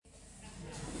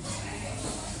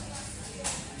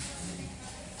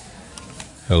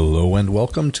Hello and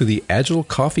welcome to the Agile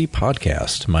Coffee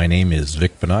Podcast. My name is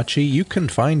Vic Bonacci. You can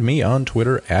find me on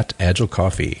Twitter at Agile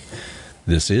Coffee.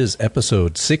 This is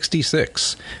episode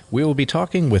 66. We will be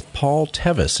talking with Paul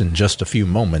Tevis in just a few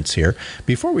moments here.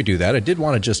 Before we do that, I did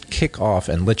want to just kick off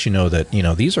and let you know that,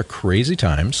 these are crazy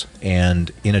times.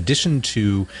 And in addition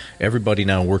to everybody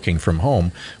now working from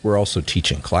home, we're also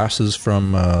teaching classes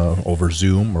from over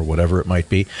Zoom or whatever it might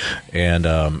be. And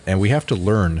we have to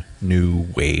learn new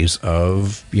ways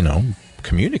of,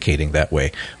 communicating that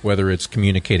way, whether it's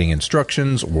communicating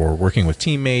instructions or working with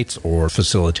teammates or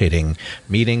facilitating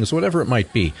meetings, whatever it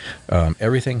might be.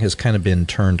 Everything has kind of been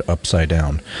turned upside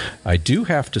down. I do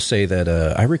have to say that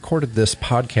I recorded this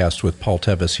podcast with Paul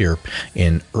Tevis here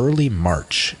in early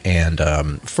March. And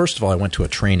first of all, I went to a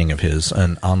training of his,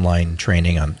 an online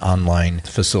training on online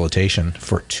facilitation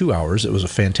for 2 hours. It was a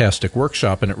fantastic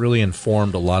workshop, and it really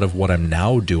informed a lot of what I'm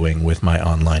now doing with my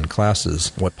online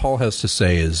classes. What Paul has to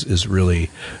say is really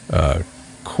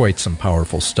quite some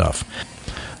powerful stuff.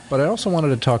 But I also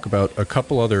wanted to talk about a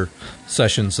couple other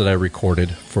sessions that I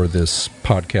recorded for this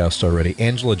podcast already.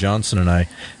 Angela Johnson and I,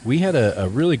 we had a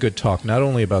really good talk, not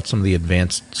only about some of the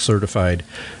advanced certified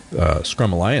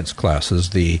Scrum Alliance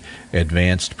classes, the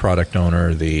advanced product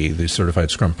owner, the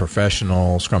certified Scrum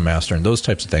professional, Scrum master, and those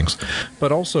types of things,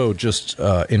 but also just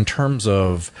in terms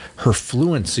of her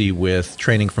fluency with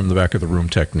training from the back of the room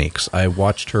techniques. I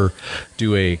watched her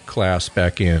do a class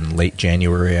back in late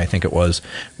January, I think it was,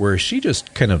 where she just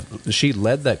she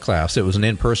led that class. It was an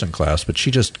in-person class, but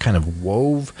she just kind of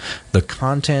wove the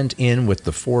content in with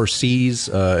the 4 C's.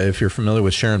 If you're familiar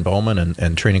with Sharon Bowman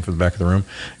and training from the back of the room,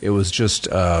 it was just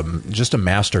a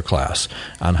master class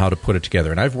on how to put it together.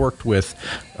 And I've worked with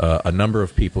a number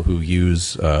of people who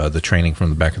use the training from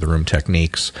the back of the room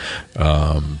techniques,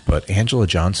 but Angela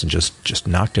Johnson just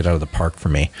knocked it out of the park for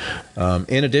me.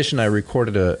 In addition, I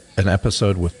recorded an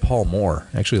episode with Paul Moore.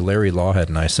 Actually, Larry Lawhead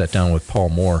and I sat down with Paul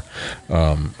Moore,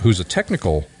 who's a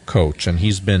technical coach, and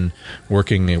he's been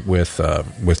working with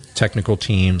technical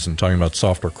teams and talking about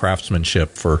software craftsmanship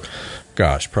for,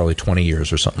 probably 20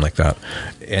 years or something like that.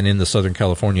 And in the Southern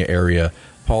California area,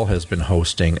 Paul has been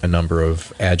hosting a number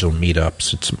of Agile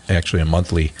meetups. It's actually a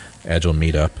monthly Agile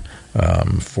meetup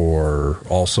for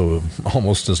also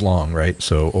almost as long, right?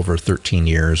 So over 13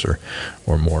 years or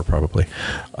more probably.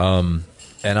 And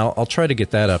I'll try to get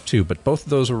that up too. But both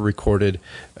of those were recorded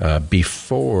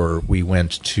before we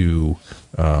went to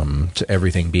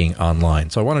everything being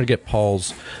online. So I wanted to get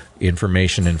Paul's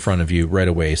information in front of you right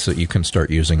away so that you can start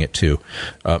using it too.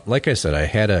 Like I said, I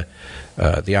had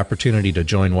the opportunity to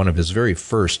join one of his very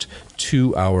first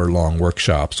 2-hour-long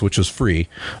workshops, which was free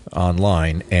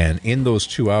online. And in those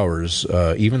 2 hours,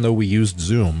 even though we used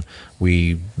Zoom,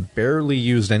 we barely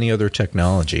used any other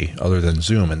technology other than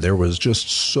Zoom. And there was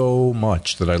just so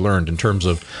much that I learned in terms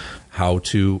of how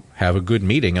to have a good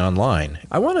meeting online.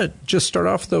 I want to just start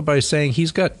off, though, by saying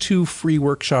he's got 2 free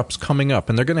workshops coming up,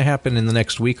 and they're going to happen in the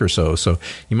next week or so, so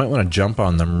you might want to jump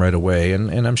on them right away,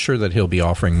 and I'm sure that he'll be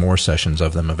offering more sessions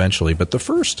of them eventually. But the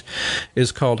first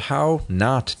is called How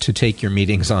Not to Take Your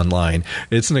Meetings Online.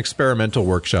 It's an experimental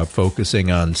workshop focusing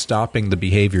on stopping the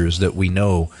behaviors that we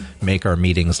know make our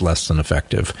meetings less than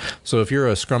effective. So if you're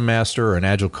a Scrum Master or an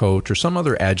Agile coach or some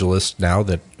other Agilist now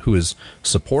who is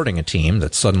supporting a team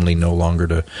that's suddenly no longer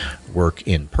to work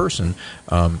in person,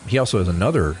 he also has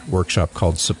another workshop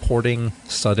called Supporting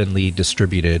Suddenly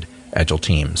Distributed Agile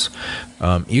Teams.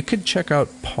 You could check out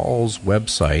Paul's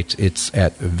website. It's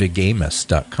at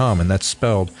vigamus.com, and that's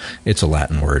spelled, it's a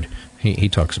Latin word. He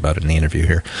talks about it in the interview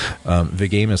here.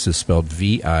 Vigamus is spelled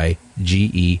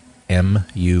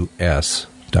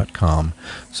VIGEMUS.com.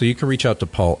 So you can reach out to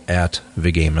Paul at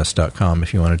vigamus.com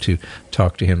if you wanted to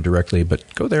talk to him directly, but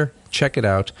go there, check it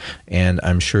out, and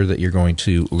I'm sure that you're going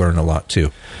to learn a lot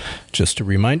too. Just a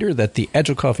reminder that the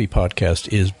Agile Coffee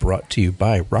Podcast is brought to you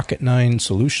by Rocket9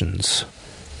 Solutions,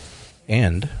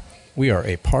 and we are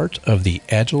a part of the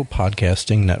Agile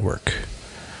Podcasting Network.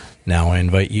 Now I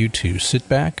invite you to sit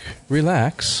back,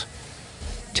 relax,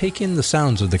 take in the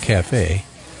sounds of the cafe,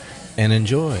 and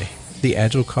enjoy the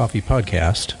Agile Coffee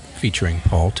Podcast featuring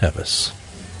Paul Tevis.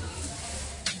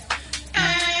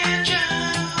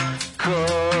 Agile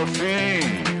Coffee.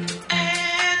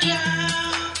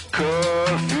 Agile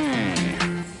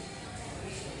Coffee.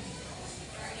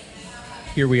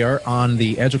 Here we are on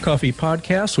the Agile Coffee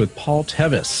Podcast with Paul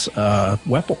Tevis.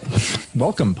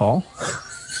 Welcome, Paul.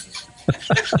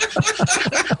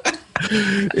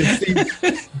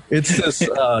 It's this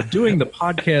doing the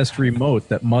podcast remote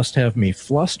that must have me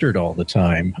flustered all the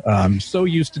time. I'm so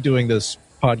used to doing this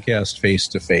podcast face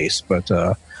to face, but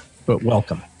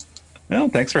welcome. Well,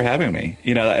 thanks for having me.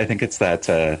 I think it's that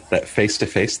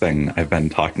face-to-face thing I've been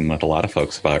talking with a lot of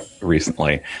folks about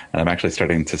recently, and I'm actually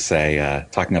starting to say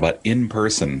talking about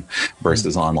in-person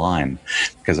versus online,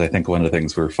 because I think one of the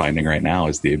things we're finding right now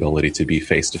is the ability to be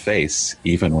face-to-face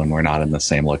even when we're not in the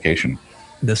same location.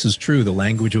 This is true. The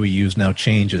language we use now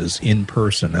changes in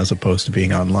person as opposed to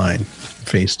being online,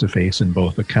 face-to-face in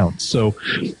both accounts. So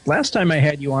last time I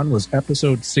had you on was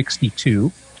episode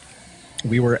 62.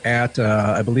 We were at,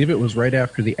 I believe it was right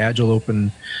after the Agile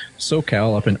Open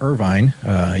SoCal up in Irvine.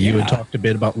 You had talked a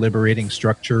bit about liberating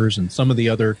structures and some of the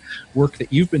other work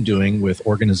that you've been doing with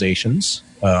organizations.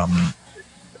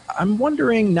 I'm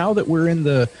wondering, now that we're in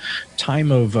the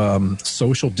time of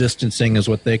social distancing is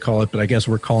what they call it, but I guess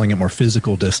we're calling it more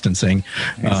physical distancing,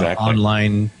 exactly.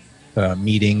 Online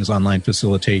meetings, online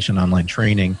facilitation, online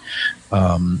training.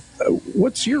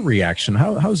 What's your reaction?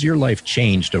 How's your life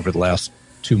changed over the last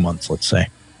 2 months, let's say?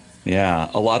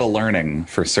 Yeah, a lot of learning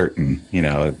for certain.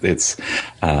 It's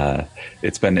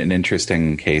been an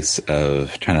interesting case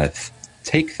of trying to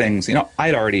take things.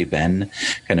 I'd already been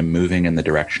kind of moving in the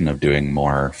direction of doing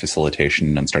more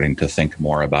facilitation and starting to think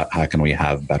more about how can we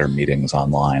have better meetings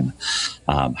online.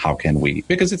 How can we,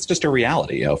 because it's just a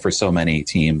reality, for so many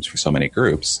teams, for so many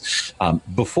groups.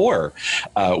 Before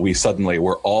we suddenly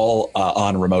were all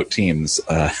on remote teams.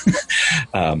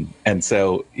 And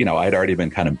so, I'd already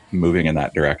been kind of moving in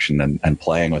that direction and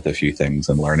playing with a few things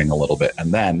and learning a little bit.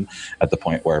 And then at the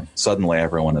point where suddenly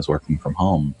everyone is working from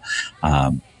home,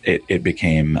 it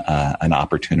became an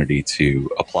opportunity to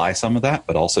apply some of that,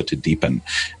 but also to deepen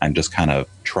and just kind of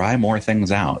try more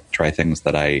things out, try things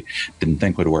that I didn't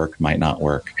think would work, might not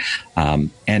work.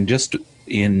 And just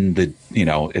in the,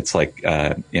 it's like,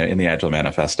 in the Agile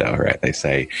Manifesto, right? They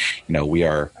say, we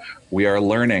are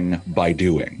learning by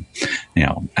doing,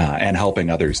 and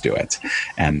helping others do it.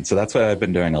 And so that's what I've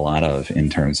been doing a lot of in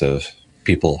terms of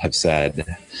people have said,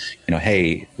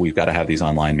 hey, we've got to have these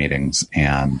online meetings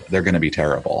and they're going to be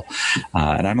terrible.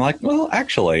 And I'm like, well,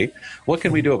 actually, what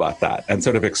can we do about that? And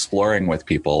sort of exploring with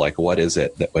people, like, what is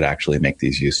it that would actually make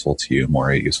these useful to you,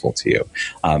 more useful to you?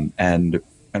 And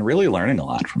really learning a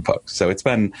lot from folks. So it's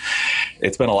been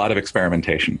a lot of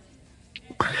experimentation.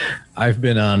 I've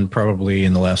been on probably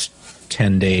in the last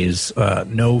 10 days,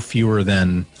 no fewer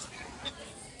than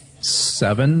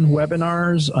 7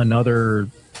 webinars, another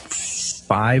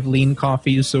 5 lean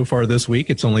coffees so far this week.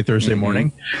 It's only Thursday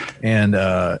morning, and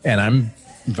I'm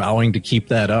vowing to keep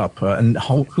that up. And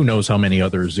who knows how many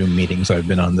other Zoom meetings I've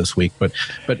been on this week. But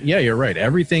yeah, you're right.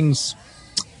 Everything's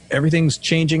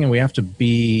changing, and we have to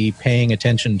be paying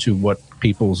attention to what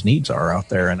people's needs are out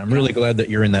there. And I'm really glad that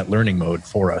you're in that learning mode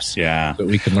for us. Yeah, so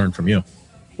that we can learn from you.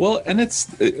 Well, and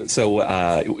it's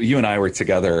so you and I were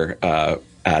together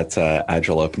at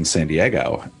Agile Open San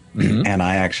Diego. Mm-hmm. And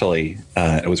I actually,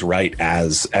 it was right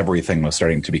as everything was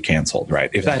starting to be canceled, right?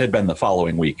 If that had been the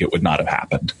following week, it would not have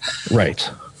happened. Right.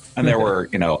 And there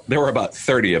were about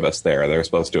 30 of us there. There were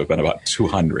supposed to have been about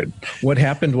 200. What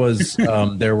happened was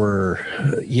there were,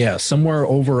 somewhere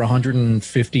over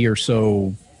 150 or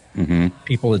so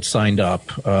people had signed up.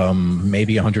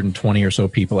 Maybe 120 or so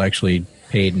people actually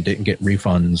paid and didn't get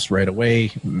refunds right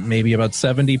away. Maybe about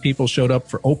 70 people showed up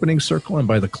for opening circle, and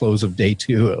by the close of day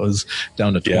 2, it was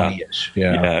down to 20-ish.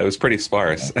 Yeah, it was pretty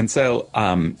sparse. And so,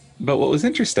 but what was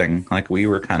interesting, like we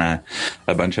were kind of,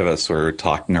 a bunch of us were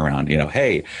talking around,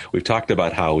 hey, we've talked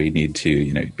about how we need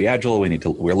to, be agile.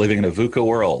 We're living in a VUCA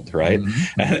world, right?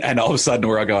 Mm-hmm. And all of a sudden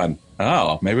we're all going,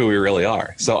 oh, maybe we really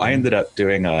are. So I ended up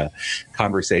doing a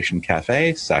conversation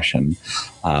cafe session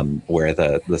where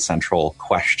the central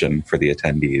question for the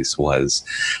attendees was,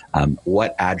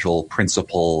 what agile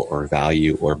principle or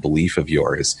value or belief of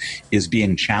yours is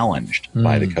being challenged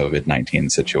by the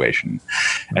COVID-19 situation?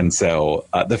 And so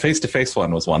the face-to-face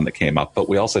one was one that came up, but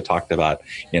we also talked about,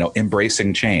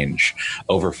 embracing change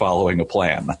over following a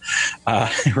plan,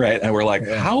 right? And we're like,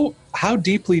 how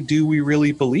deeply do we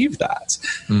really believe that?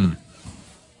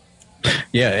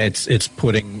 Yeah, it's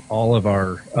putting all of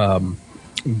our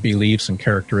beliefs and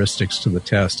characteristics to the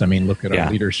test. I mean, look at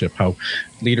our leadership, how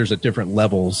leaders at different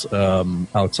levels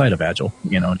outside of Agile,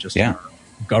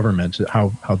 government,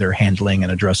 how they're handling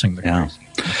and addressing the crisis.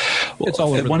 Well, it's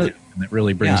all over and it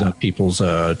really brings out people's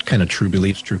kind of true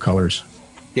beliefs, true colors.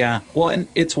 Yeah. Well, and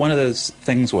it's one of those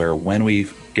things where when we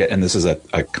get, and this is a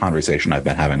conversation I've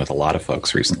been having with a lot of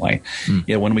folks recently,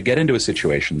 when we get into a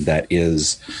situation that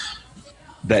is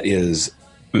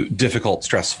difficult,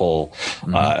 stressful,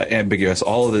 ambiguous,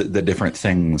 all of the different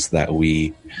things that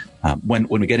we when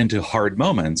we get into hard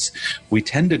moments, we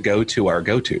tend to go to our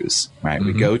go-tos, right?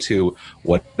 We go to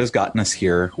what has gotten us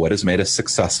here, what has made us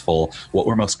successful, what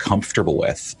we're most comfortable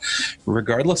with,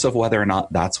 regardless of whether or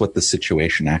not that's what the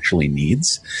situation actually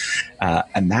needs.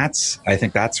 And I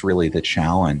think that's really the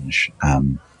challenge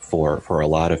for a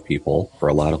lot of people, for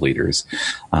a lot of leaders,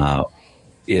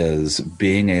 is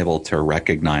being able to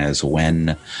recognize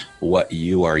when what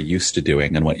you are used to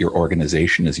doing and what your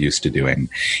organization is used to doing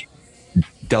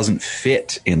doesn't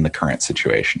fit in the current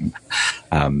situation.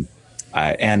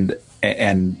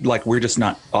 And like, we're just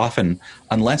not often,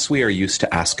 unless we are used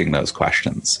to asking those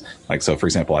questions. Like, so for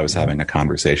example, I was having a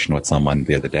conversation with someone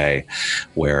the other day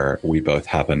where we both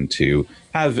happen to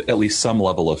have at least some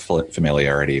level of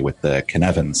familiarity with the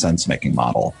Cynefin sense-making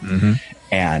model.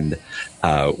 And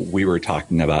we were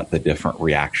talking about the different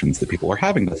reactions that people were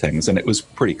having to things. And it was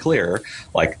pretty clear,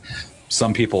 like,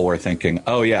 some people were thinking,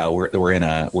 "Oh yeah, we're in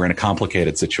a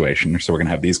complicated situation, so we're going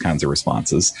to have these kinds of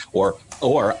responses." Or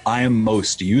I'm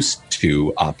most used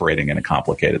to operating in a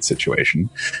complicated situation,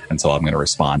 and so I'm going to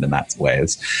respond in that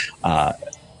ways.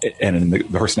 And the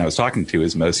person I was talking to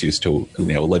is most used to,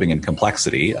 living in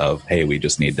complexity of, hey, we're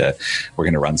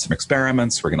going to run some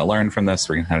experiments. We're going to learn from this.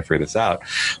 We're going to kind of figure this out.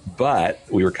 But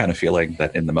we were kind of feeling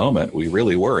that in the moment, we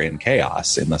really were in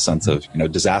chaos, in the sense of,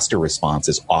 disaster response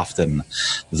is often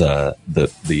the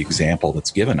example that's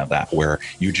given of that, where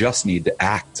you just need to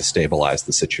act to stabilize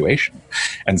the situation.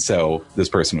 And so this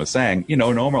person was saying,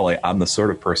 normally I'm the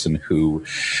sort of person who,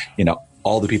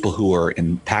 all the people who are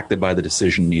impacted by the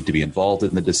decision need to be involved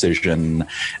in the decision,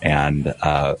 and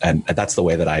that's the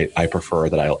way that I prefer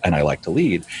I like to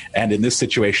lead. And in this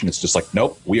situation, it's just like,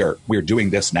 nope, we're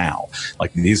doing this now.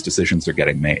 Like, these decisions are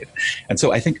getting made. And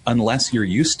so I think unless you're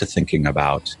used to thinking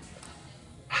about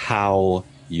how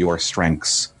your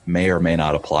strengths may or may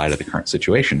not apply to the current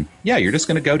situation, you're just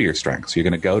going to go to your strengths. You're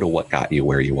going to go to what got you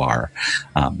where you are,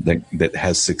 that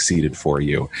has succeeded for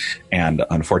you. And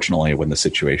unfortunately, when the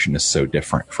situation is so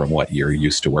different from what you're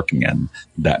used to working in,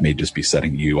 that may just be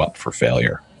setting you up for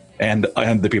failure and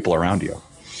the people around you.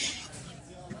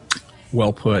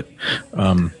 Well put.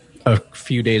 A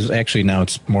few days, actually now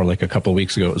it's more like a couple of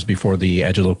weeks ago, it was before the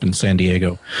Agile Open San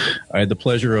Diego, I had the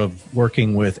pleasure of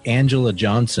working with Angela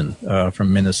Johnson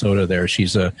from Minnesota there.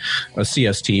 She's a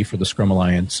CST for the Scrum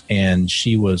Alliance, and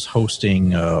she was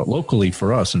hosting locally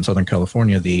for us in Southern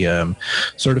California the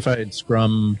Certified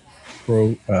Scrum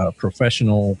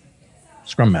Professional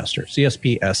Scrum Master,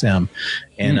 CSPSM,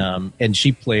 and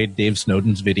she played Dave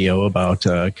Snowden's video about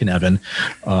Cynefin,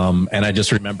 and I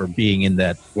just remember being in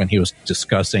that when he was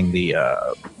discussing the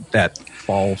that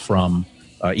fall from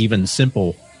even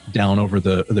simple down over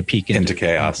the peak into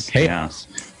chaos.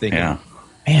 Thinking,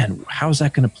 man, how's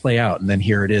that going to play out? And then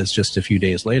here it is, just a few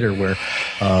days later, where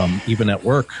even at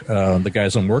work, the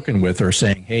guys I'm working with are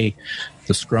saying, "Hey,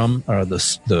 the Scrum,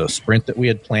 the sprint that we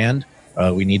had planned,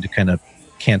 we need to kind of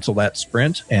cancel that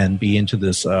sprint and be into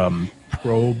this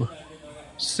probe,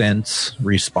 sense,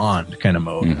 respond kind of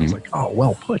mode." I was like, "Oh,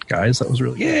 well put, guys. That was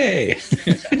really yay."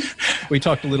 We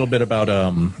talked a little bit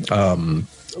about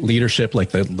leadership, like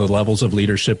the levels of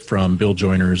leadership from Bill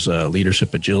Joyner's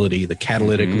Leadership Agility, the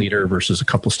catalytic leader versus a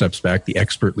couple steps back, the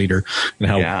expert leader,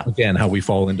 and how we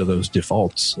fall into those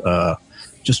defaults.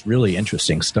 Just really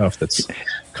interesting stuff that's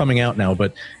coming out now.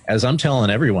 But as I'm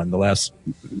telling everyone, the last,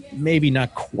 maybe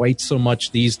not quite so much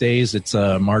these days, it's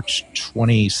March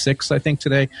 26th, I think,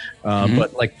 today.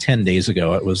 But like 10 days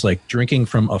ago, it was like drinking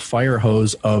from a fire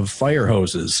hose of fire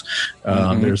hoses.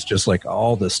 There's just like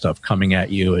all this stuff coming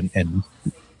at you. And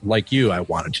like you, I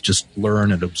wanted to just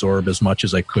learn and absorb as much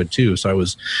as I could too. So I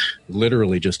was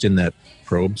literally just in that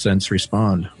probe, sense,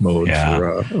 respond mode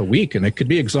for a week, and it could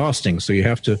be exhausting. So you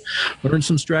have to learn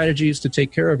some strategies to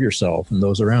take care of yourself and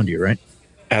those around you, right?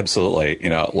 Absolutely.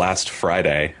 Last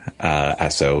Friday,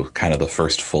 so kind of the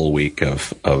first full week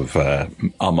of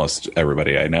almost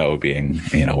everybody I know being,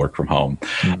 work from home,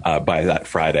 by that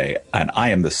Friday. And I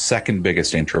am the second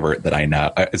biggest introvert that I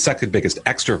know, second biggest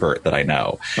extrovert that I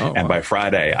know. Oh, and by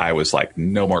Friday, I was like,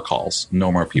 no more calls, no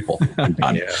more people. I'm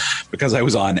done. Because I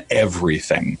was on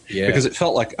everything because it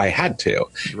felt like I had to.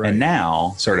 Right. And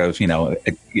now sort of,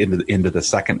 into the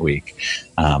second week,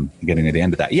 getting to the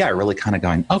end of that. Really kind of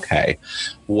going, okay,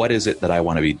 what is it that I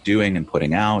want to be doing and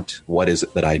putting out? What is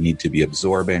it that I need to be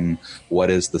absorbing? What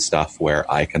is the stuff where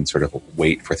I can sort of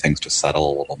wait for things to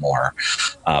settle a little more?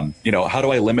 How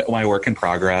do I limit my work in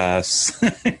progress?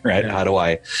 Right? How do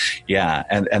I,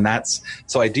 and that's,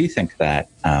 so I do think that,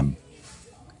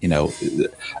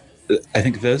 I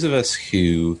think those of us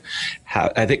who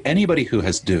have, I think anybody who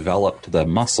has developed the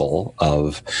muscle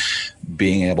of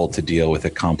being able to deal with a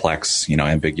complex,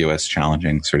 ambiguous,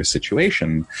 challenging sort of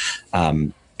situation,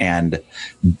 and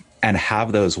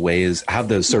have those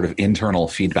sort of internal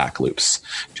feedback loops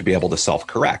to be able to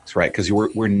self-correct, right? Because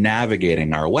we're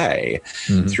navigating our way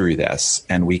through this,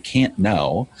 and we can't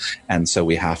know, and so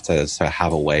we have to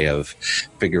have a way of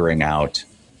figuring out,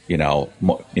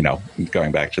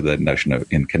 going back to the notion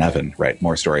of in Cynefin, right?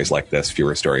 More stories like this,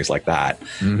 fewer stories like that.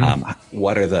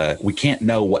 We can't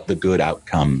know what the good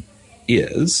outcome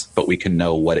is, but we can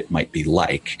know what it might be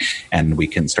like, and we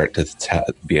can start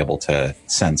to be able to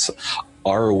sense,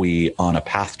 are we on a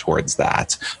path towards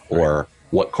that, or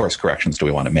what course corrections do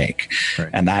we want to make? Right.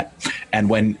 And so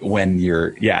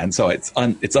it's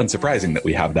unsurprising that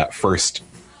we have that first,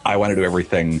 I want to do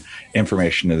everything.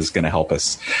 Information is going to help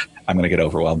us. I'm going to get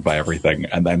overwhelmed by everything,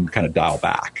 and then kind of dial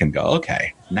back and go,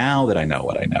 okay, now that I know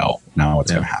what I know, now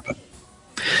what's going to happen?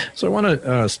 So I want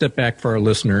to step back for our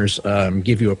listeners,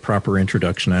 give you a proper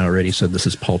introduction. I already said this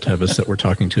is Paul Tevis that we're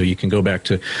talking to. You can go back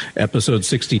to episode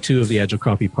 62 of the Agile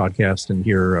Coffee podcast and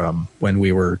hear when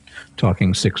we were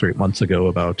talking 6 or 8 months ago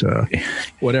about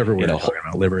whatever we're talking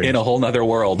about, liberty. In a whole nother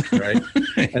world. Right.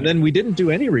 And then we didn't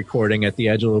do any recording at the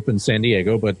Agile Open San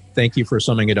Diego, but thank you for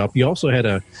summing it up. You also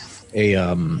had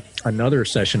another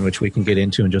session, which we can get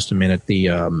into in just a minute, the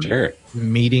sure.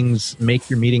 Meetings, make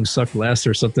your meetings suck less,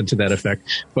 or something to that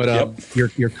effect. But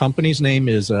your company's name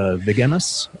is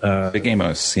Vigemos.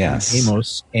 Vigemos, yes.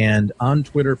 Vigemos. And on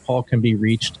Twitter, Paul can be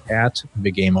reached at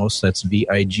Vigemos. That's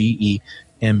Vigemus.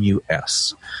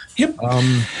 Yep.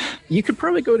 You could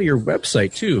probably go to your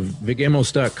website too,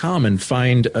 vigemos.com, and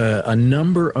find a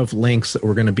number of links that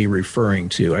we're going to be referring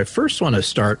to. I first want to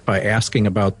start by asking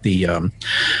about the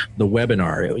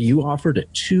webinar. You offered a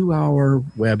 2-hour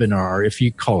webinar, if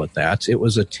you call it that. It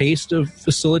was a taste of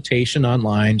facilitation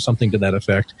online, something to that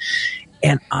effect.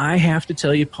 And I have to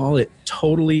tell you, Paul, it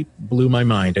totally blew my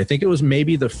mind. I think it was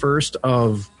maybe the first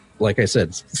of, like I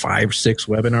said, 5, 6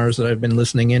 webinars that I've been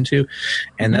listening into.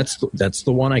 And that's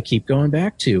the one I keep going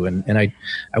back to. And I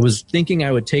was thinking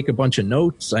I would take a bunch of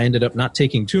notes. I ended up not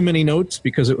taking too many notes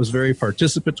because it was very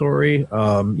participatory.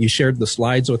 You shared the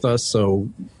slides with us, so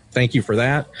thank you for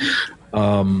that.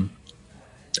 How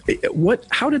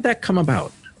did that come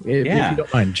about? If you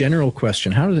don't mind, general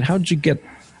question. How did you get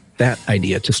that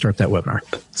idea to start that webinar?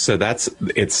 So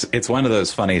it's one of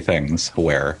those funny things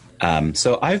where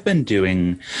so I've been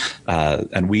doing,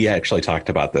 and we actually talked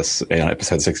about this in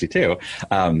episode 62.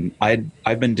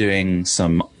 I've been doing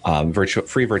some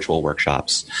free virtual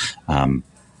workshops online.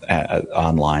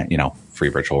 Free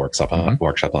virtual workshop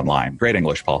online. Great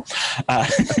English, Paul.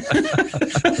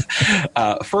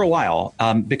 For a while,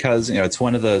 because it's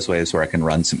one of those ways where I can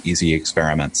run some easy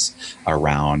experiments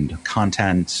around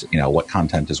content. What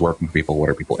content is working for people, what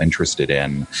are people interested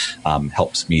in,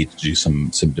 helps me to do some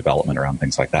development around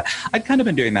things like that. I'd kind of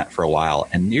been doing that for a while,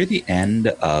 and near the end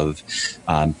of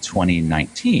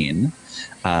 2019.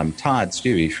 Todd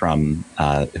Stubbe from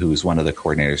who's one of the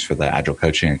coordinators for the Agile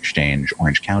Coaching Exchange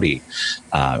Orange County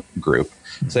group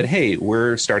said, "Hey,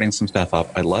 we're starting some stuff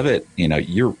up. I'd love it.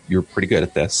 You're pretty good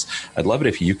at this. I'd love it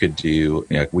if you could do.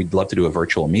 We'd love to do a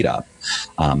virtual meetup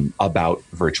about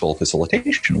virtual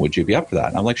facilitation. Would you be up for that?"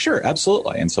 And I'm like, "Sure,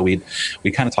 absolutely." And so we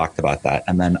kind of talked about that.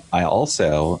 And then I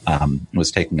also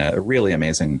was taking a really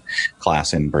amazing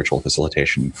class in virtual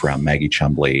facilitation from Maggie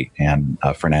Chumbly and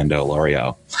Fernando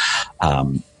Lorio.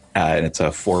 And it's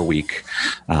a 4-week,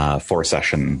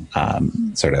 4-session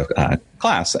sort of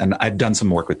class. And I've done some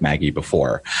work with Maggie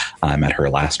before. I met her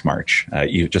last March,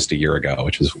 just a year ago,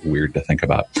 which is weird to think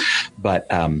about. But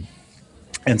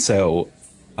and so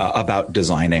about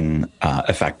designing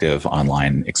effective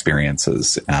online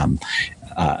experiences and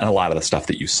a lot of the stuff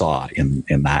that you saw in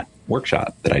that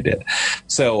workshop that I did.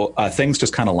 So things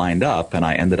just kind of lined up, and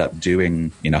I ended up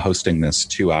hosting this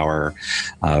 2-hour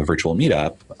virtual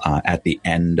meetup at the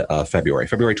end of February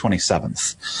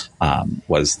 27th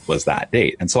was that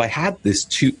date. And so I had this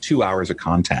two hours of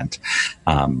content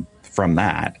from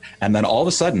that. And then all of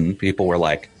a sudden people were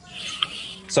like,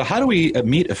 "So how do we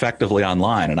meet effectively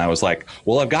online?" And I was like,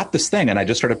 "Well, I've got this thing," and I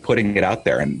just started putting it out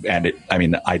there. And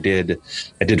I did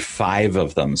 5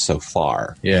 of them so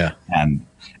far. Yeah.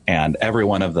 And every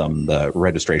one of them, the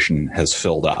registration has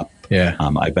filled up. Yeah.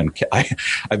 I've been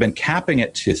capping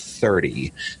it to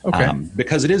 30. Okay.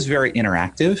 Because it is very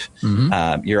interactive.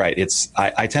 Mm-hmm. You're right.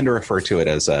 I tend to refer to it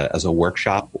as a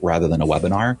workshop rather than a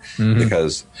webinar, mm-hmm.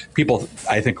 because people,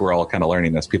 I think we're all kind of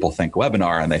learning this. People think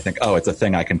webinar and they think, oh, it's a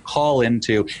thing I can call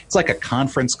into. It's like a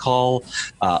conference call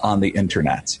on the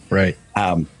internet. Right.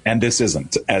 And this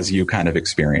isn't, as you kind of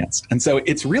experienced. And so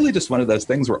it's really just one of those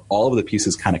things where all of the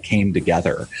pieces kind of came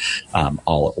together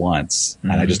all at once.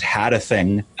 Mm-hmm. And I just had a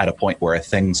thing at a point where a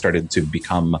thing started to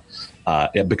become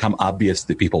obvious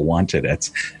that people wanted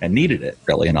it and needed it,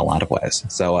 really, in a lot of ways.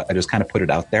 So I just kind of put it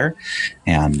out there,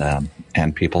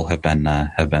 and people have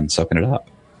been soaking it up.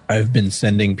 I've been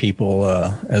sending people,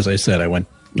 as I said, I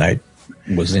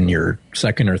was in your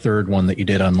second or third one that you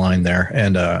did online there,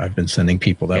 and I've been sending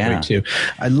people that way too.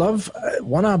 I love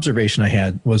one observation I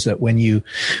had was that when you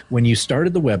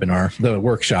started the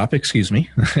workshop, excuse me,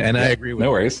 and I agree with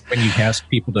no worries. When you ask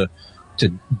people to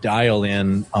dial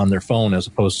in on their phone as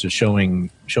opposed to showing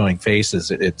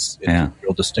faces, it's a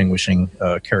real distinguishing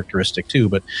characteristic too.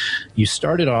 But you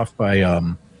started off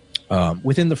by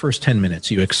within the first 10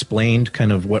 minutes, you explained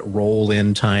kind of what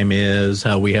roll-in time is,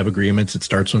 how we have agreements. It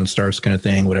starts when it starts kind of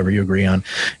thing, whatever you agree on.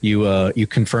 You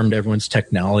confirmed everyone's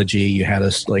technology. You had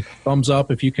us like thumbs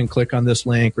up if you can click on this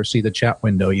link or see the chat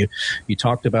window. You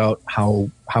talked about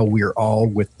how we're all,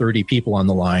 with 30 people on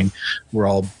the line, we're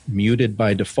all muted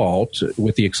by default,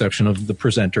 with the exception of the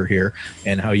presenter here,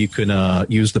 and how you can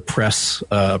use the press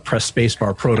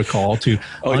spacebar protocol to.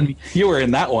 You were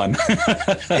in that one.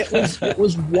 It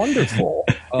was wonderful.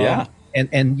 Yeah.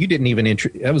 And you didn't even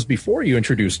that was before you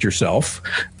introduced yourself.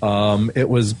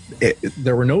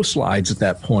 There were no slides at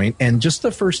that point, and just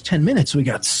the first 10 minutes, we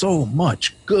got so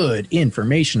much good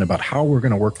information about how we're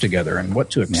going to work together and what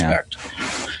to expect.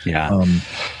 Yeah.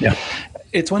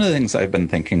 It's one of the things I've been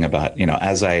thinking about,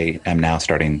 as I am now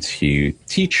starting to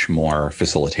teach more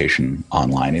facilitation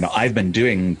online. I've been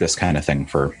doing this kind of thing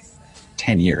for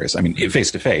 10 years. I mean,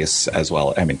 face to face as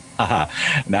well. I mean, now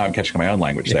I'm catching my own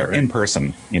language there. Right. In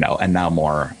person, and now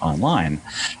more online.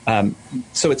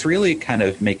 So it's really kind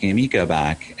of making me go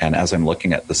back, and as I'm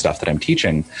looking at the stuff that I'm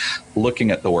teaching,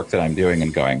 looking at the work that I'm doing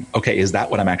and going, okay, is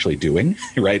that what I'm actually doing?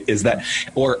 Right? Is that,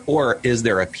 or is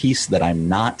there a piece that I'm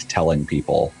not telling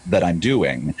people that I'm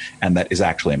doing and that is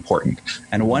actually important?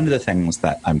 And one of the things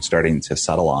that I'm starting to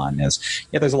settle on is,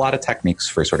 there's a lot of techniques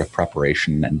for sort of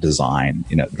preparation and design,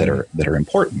 that are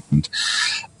important.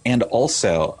 And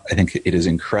also, I think it is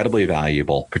incredibly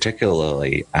valuable,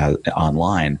 particularly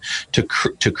online, to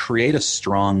create a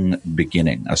strong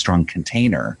beginning, a strong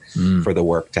container for the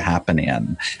work to happen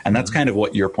in. And that's kind of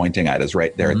what you're pointing at, is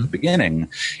right there at the beginning.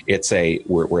 It's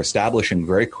we're establishing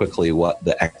very quickly what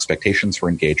the expectations for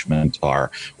engagement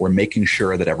are. We're making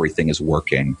sure that everything is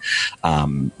working,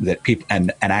 that people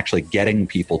and actually getting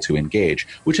people to engage,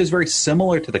 which is very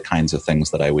similar to the kinds of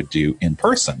things that I would do in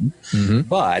person,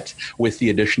 but with the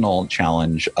additional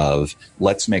challenge of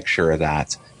let's make sure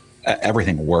that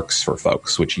everything works for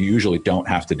folks, which you usually don't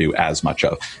have to do as much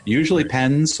of. Usually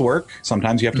pens work.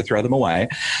 Sometimes you have to throw them away.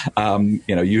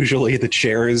 Usually the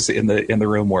chairs in the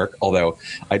room work, although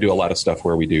I do a lot of stuff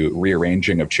where we do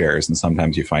rearranging of chairs, and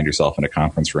sometimes you find yourself in a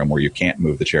conference room where you can't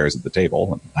move the chairs at the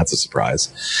table, and that's a surprise.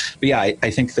 But yeah, I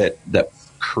think that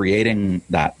creating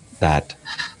that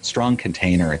strong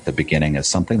container at the beginning is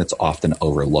something that's often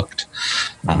overlooked.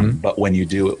 But when you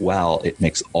do it well, it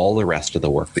makes all the rest of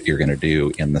the work that you're going to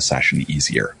do in the session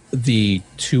easier. The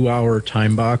 2-hour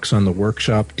time box on the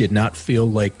workshop did not feel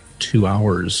like 2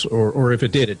 hours, or if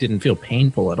it did, it didn't feel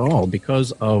painful at all,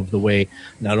 because of the way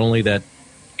not only that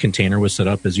container was set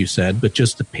up, as you said, but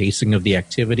just the pacing of the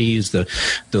activities, the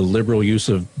liberal use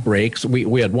of breaks.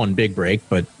 We had one big break,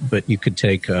 but you could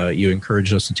take, you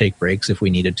encouraged us to take breaks if we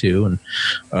needed to. And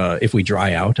if we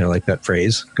dry out, I like that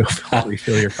phrase, go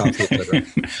refill your coffee, etc.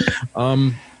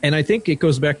 And I think it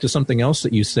goes back to something else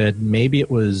that you said. Maybe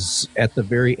it was at the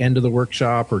very end of the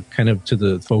workshop, or kind of to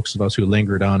the folks of us who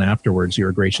lingered on afterwards. You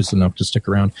were gracious enough to stick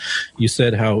around. You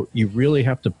said how you really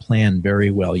have to plan very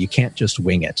well. You can't just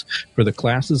wing it. For the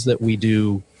classes that we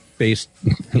do based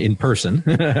in person,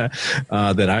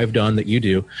 that I've done, that you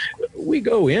do, we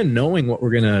go in knowing what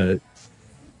we're going to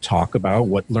talk about,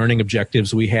 what learning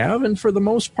objectives we have, and for the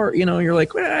most part, you're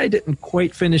like, well, I didn't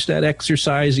quite finish that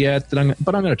exercise yet, but I'm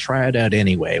going to try it out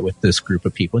anyway with this group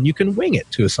of people, and you can wing it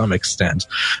to some extent.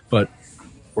 But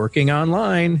working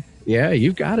online,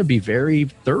 you've got to be very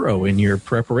thorough in your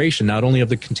preparation, not only of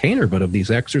the container, but of these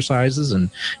exercises,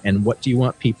 and what do you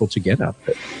want people to get out of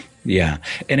it? Yeah,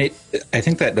 and I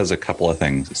think that does a couple of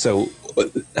things. So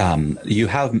you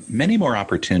have many more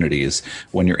opportunities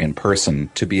when you're in person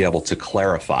to be able to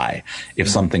clarify if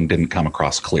something didn't come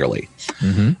across clearly.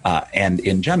 And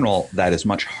in general, that is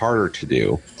much harder to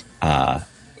do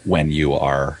when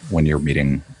you're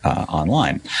meeting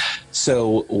online.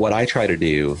 So what I try to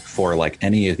do for like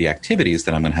any of the activities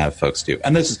that I'm going to have folks do,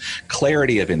 and this is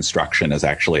clarity of instruction is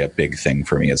actually a big thing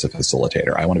for me as a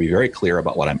facilitator. I want to be very clear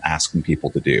about what I'm asking people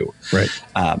to do. Right.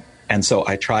 And so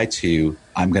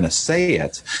I'm going to say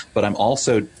it, but I'm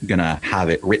also going to have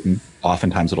it written.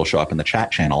 Oftentimes it'll show up in the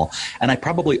chat channel. And I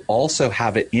probably also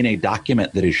have it in a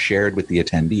document that is shared with the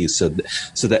attendees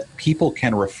so that people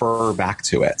can refer back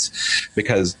to it.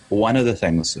 Because one of the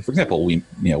things, for example, we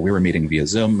were meeting via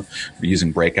Zoom, we're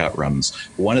using breakout rooms.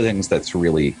 One of the things that's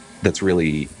really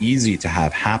easy to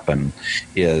have happen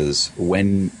is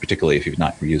particularly if you've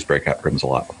not used breakout rooms a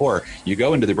lot before, you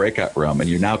go into the breakout room and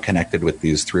you're now connected with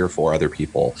these 3 or 4 other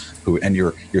people and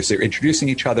you're introducing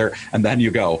each other, and then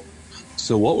you go,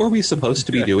 so what were we supposed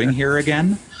to be doing here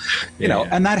again?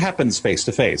 And that happens face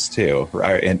to face too,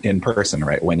 right? In person,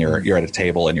 right? When you're at a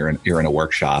table and you're in a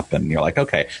workshop and you're like,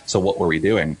 okay, so what were we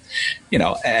doing?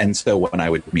 And so when I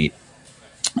would meet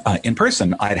in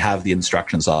person, I'd have the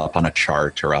instructions up on a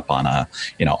chart or up on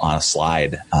a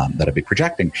slide that I'd be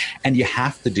projecting, and you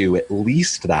have to do at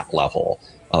least that level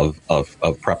of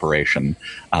preparation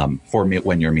for me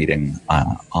when you're meeting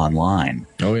online.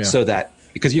 Oh yeah. So that.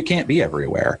 Because you can't be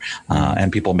everywhere,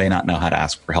 and people may not know how to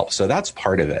ask for help. So that's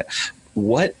part of it.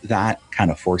 What that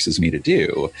kind of forces me to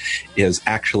do is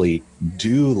actually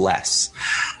do less.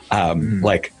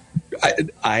 Like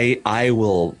I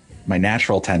will. My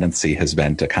natural tendency has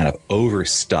been to kind of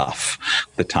overstuff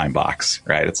the time box,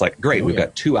 right? It's like, great, we've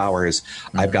got 2 hours.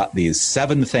 I've got these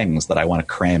 7 things that I want to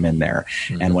cram in there.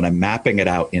 And when I'm mapping it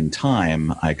out in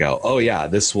time, I go, oh yeah,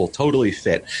 this will totally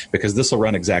fit because this will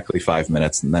run exactly 5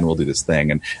 minutes and then we'll do this thing.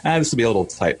 And this will be a little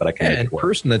tight, but I can make it work. In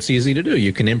person, that's easy to do.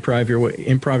 You can improv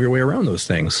your way around those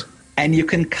things. And you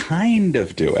can kind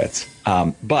of do it.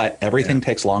 But everything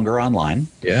takes longer online.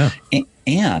 Yeah.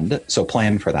 And so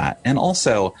plan for that. And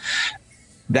also,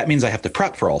 that means I have to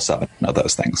prep for all 7 of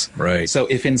those things. Right. So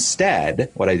if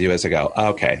instead what I do is I go,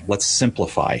 okay, let's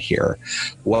simplify here.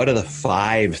 What are the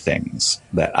 5 things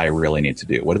that I really need to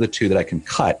do? What are the 2 that I can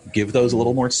cut? Give those a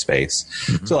little more space.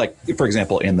 Mm-hmm. So like, for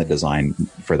example, in the design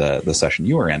for the session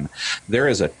you were in, there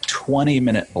is a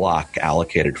 20-minute block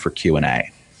allocated for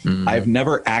Q&A. Mm-hmm. I've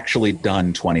never actually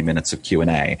done 20 minutes of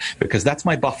Q&A because that's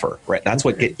my buffer, right? That's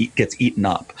what gets eaten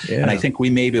up. Yeah. And I think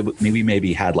we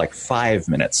maybe had like 5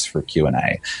 minutes for Q&A.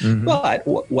 Mm-hmm. But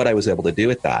what I was able to do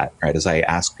with that, right, is I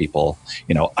ask people,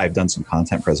 I've done some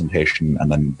content presentation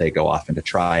and then they go off into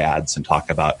triads and talk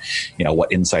about,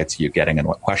 what insights are you getting and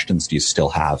what questions do you still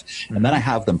have? Mm-hmm. And then I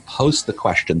have them post the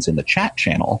questions in the chat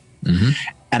channel. Mm-hmm.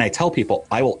 And I tell people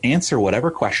I will answer whatever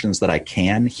questions that I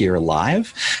can here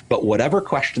live, but whatever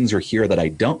questions are here that I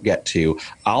don't get to,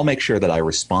 I'll make sure that I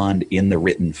respond in the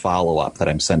written follow-up that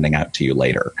I'm sending out to you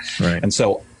later. Right. And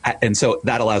so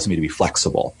that allows me to be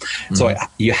flexible. Mm-hmm. So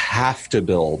you have to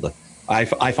build, I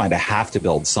find I have to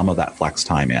build some of that flex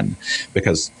time in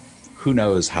because who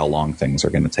knows how long things are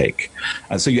going to take.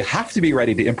 So you have to be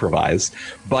ready to improvise,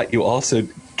 but you also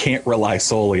can't rely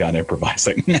solely on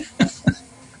improvising.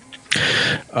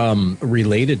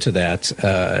 Related to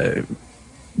that,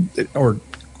 or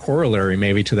corollary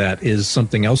maybe to that, is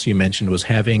something else you mentioned was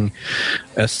having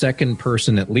a second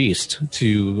person at least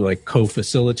to like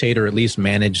co-facilitate or at least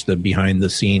manage the behind the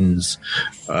scenes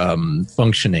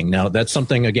functioning. Now that's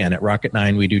something, again, at Rocket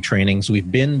 9 we do trainings.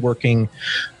 We've been working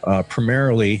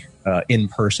primarily in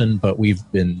person, but we've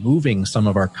been moving some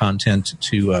of our content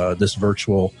to this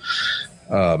virtual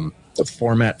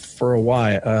format for a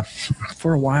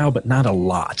while, but not a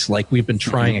lot. Like we've been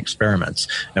trying experiments.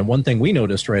 And one thing we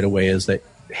noticed right away is that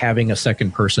having a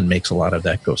second person makes a lot of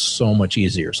that go so much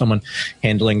easier. Someone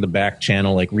handling the back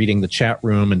channel, like reading the chat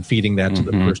room and feeding that to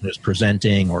the person who's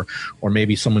presenting, or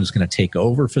maybe someone's going to take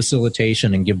over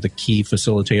facilitation and give the key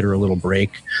facilitator a little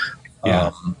break.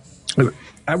 Yeah.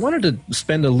 I wanted to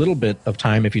spend a little bit of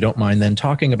time, if you don't mind, then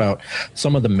talking about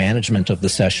some of the management of the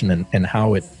session and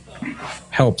how it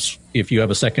helps if you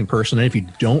have a second person. And if you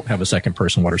don't have a second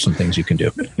person, what are some things you can do?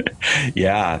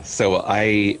 Yeah. So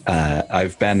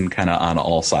I've been kind of on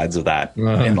all sides of that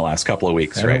in the last couple of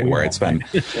weeks, right? Where it's been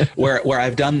where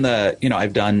I've done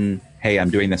hey, I'm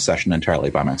doing this session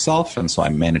entirely by myself. And so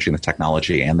I'm managing the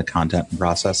technology and the content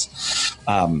process.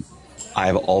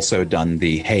 I've also done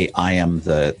hey, I am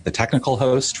the technical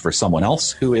host for someone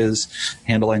else who is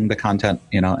handling the content,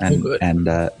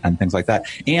 and things like that.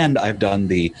 And I've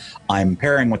done I'm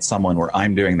pairing with someone where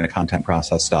I'm doing the content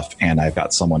process stuff, and I've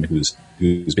got someone who's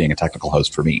being a technical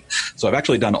host for me. So I've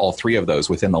actually done all 3 of those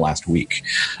within the last week.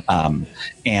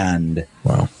 And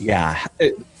wow, yeah,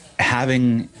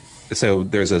 so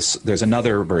there's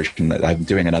another version that I'm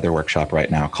doing another workshop right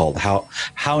now called how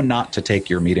not to take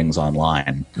your meetings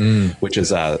online, which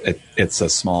is it's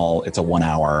a 1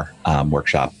 hour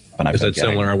workshop. And is that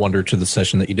similar, I wonder, to the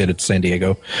session that you did at San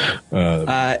Diego?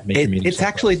 It's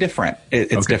actually different.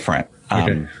 It's different.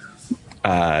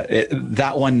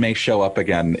 that one may show up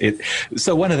again.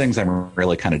 So one of the things I'm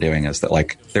really kind of doing is that,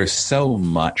 like, there's so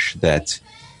much that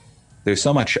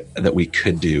we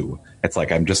could do. It's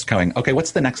like I'm just going, okay,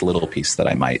 what's the next little piece that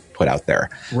I might put out there?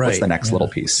 Right. What's the next little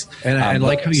piece? And I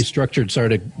like how you structured,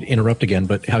 sorry to interrupt again,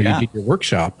 but how you did your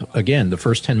workshop. Again, the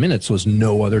first 10 minutes was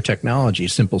no other technology,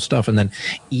 simple stuff. And then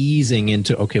easing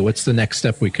into, okay, what's the next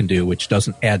step we can do, which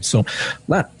doesn't add so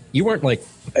much. You weren't like,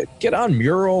 get on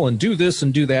Mural and do this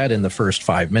and do that in the first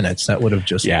 5 minutes. That would have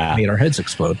just made our heads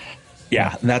explode.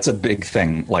 Yeah, and that's a big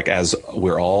thing. Like, as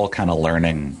we're all kind of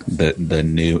learning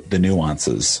the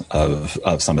nuances of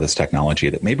some of this technology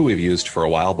that maybe we've used for a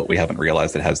while, but we haven't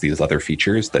realized it has these other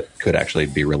features that could actually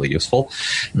be really useful.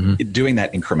 Mm-hmm. Doing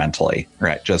that incrementally,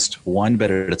 right? Just one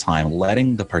bit at a time,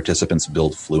 letting the participants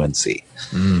build fluency,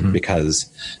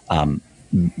 because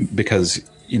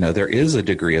there is a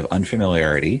degree of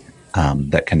unfamiliarity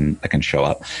that can show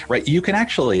up, right? You can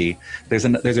actually, there's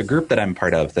a group that I'm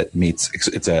part of that meets.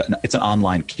 It's an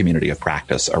online community of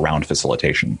practice around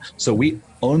facilitation. So we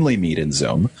only meet in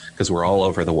Zoom because we're all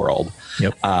over the world.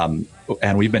 Yep.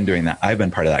 And we've been doing that. I've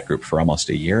been part of that group for almost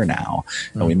a year now.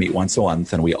 And we meet once a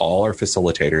month, and we all are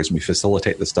facilitators, and we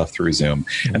facilitate the stuff through Zoom.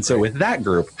 And so with that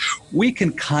group, we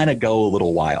can kind of go a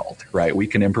little wild, right? We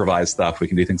can improvise stuff. We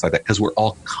can do things like that because we're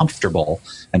all comfortable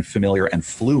and familiar and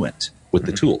fluent with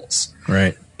the tools.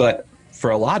 Right. But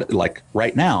for a lot of, like,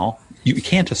 right now, you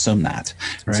can't assume that.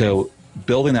 Right. So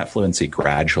building that fluency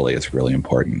gradually is really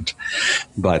important.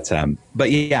 But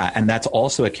yeah, and that's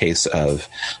also a case of,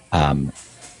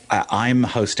 I'm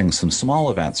hosting some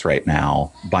small events right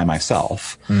now by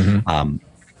myself.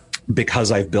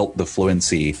 Because I've built the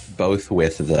fluency both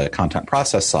with the content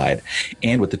process side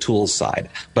and with the tools side,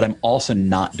 but I'm also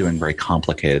not doing very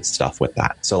complicated stuff with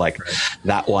that. So like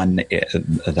that one,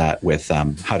 that with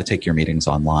how to take your meetings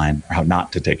online, or how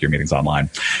not to take your meetings online,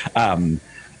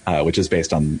 which is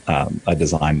based on a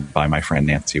design by my friend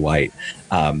Nancy White.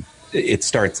 It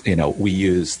starts, we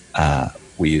use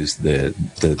the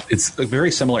it's a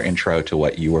very similar intro to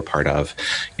what you were part of.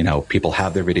 People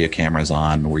have their video cameras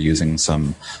on. We're using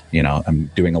some,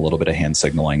 I'm doing a little bit of hand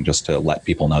signaling just to let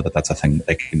people know that that's a thing that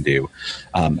they can do.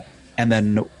 And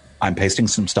then I'm pasting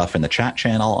some stuff in the chat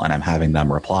channel, and I'm having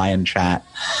them reply in chat.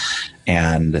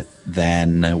 And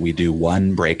then we do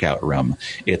one breakout room.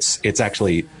 It's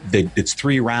actually, it's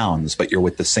 3 rounds, but you're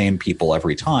with the same people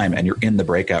every time, and you're in the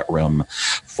breakout room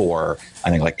for, I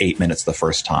think, like 8 minutes the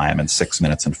first time and 6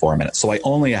 minutes and 4 minutes. So I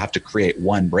only have to create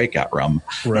one breakout room.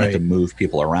 Right. I have to move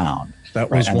people around. That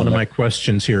was one of my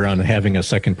questions here on having a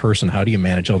second person. How do you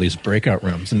manage all these breakout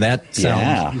rooms? And that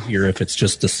sounds easier if it's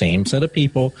just the same set of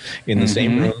people in the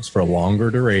same rooms for a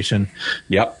longer duration.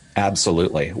 Yep.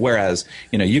 Absolutely. Whereas,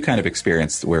 you kind of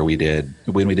experienced when we did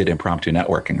impromptu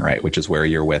networking, right? Which is where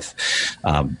you're with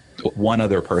one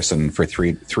other person for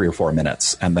three or 4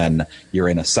 minutes, and then you're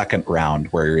in a second round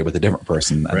where you're with a different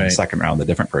person, and the second round, the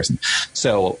different person.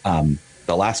 So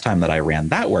the last time that I ran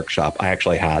that workshop, I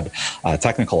actually had a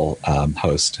technical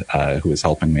host who was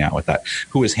helping me out with that,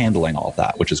 who was handling all of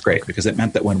that, which is great because it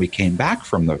meant that when we came back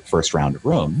from the first round of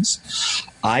rooms,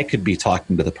 I could be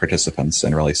talking to the participants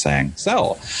and really saying,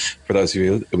 so for those of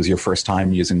you, it was your first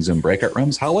time using Zoom breakout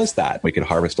rooms. How was that? We could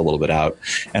harvest a little bit out,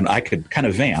 and I could kind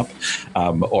of vamp,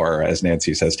 or as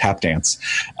Nancy says, tap dance.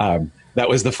 That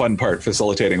was the fun part,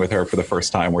 facilitating with her for the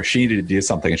first time, where she needed to do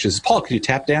something. And she says, Paul, could you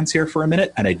tap dance here for a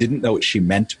minute? And I didn't know what she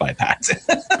meant by that.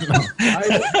 I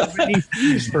don't have any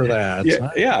fees for that.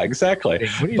 Yeah, exactly.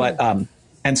 But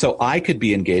and so I could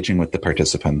be engaging with the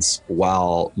participants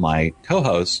while my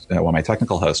co-host, while my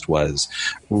technical host was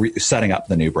setting up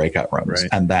the new breakout rooms. Right.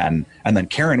 And then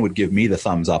Karen would give me the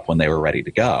thumbs up when they were ready to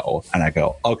go. And I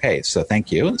go, okay, so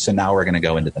thank you. So now we're going to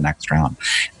go into the next round.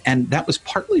 And that was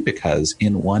partly because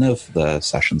in one of the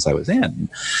sessions I was in,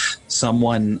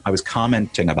 I was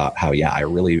commenting about how, I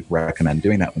really recommend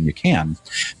doing that when you can,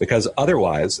 because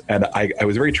otherwise, and I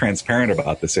was very transparent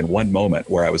about this in one moment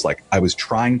where I was like, I was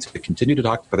trying to continue to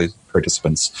talk to the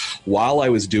participants while I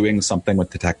was doing something with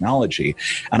the technology.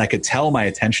 And I could tell my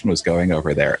attention was going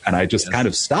over there. And I just kind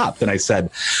of stopped and I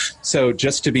said, so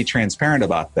just to be transparent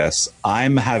about this,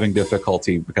 I'm having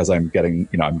difficulty because I'm getting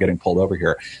pulled over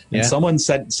here. And someone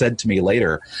said to me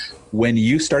later, when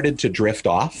you started to drift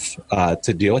off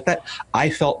to deal with that, I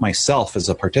felt myself as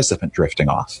a participant drifting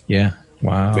off. Yeah.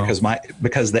 Wow.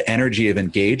 Because the energy of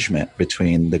engagement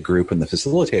between the group and the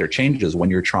facilitator changes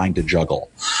when you're trying to juggle.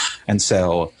 And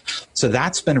so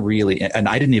that's been really, and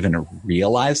I didn't even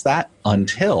realize that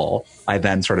until I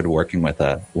then started working with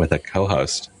a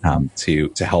co-host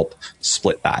to help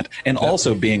split that. And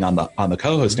also being on the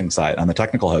co-hosting side, on the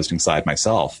technical hosting side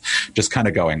myself, just kind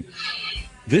of going,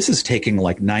 this is taking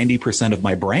like 90% of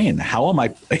my brain. How am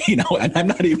I, and I'm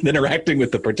not even interacting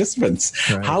with the participants.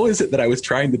 Right. How is it that I was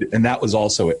trying to do? And that was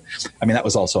also, that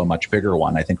was also a much bigger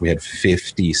one. I think we had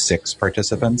 56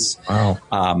 participants. Wow.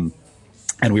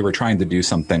 And we were trying to do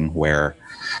something where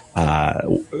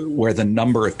the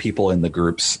number of people in the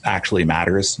groups actually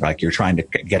matters. Like you're trying to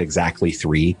get exactly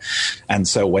 3. And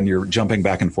so when you're jumping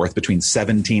back and forth between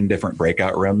 17 different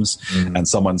breakout rooms and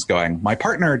someone's going, my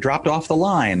partner dropped off the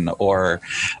line, or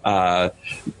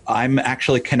I'm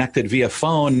actually connected via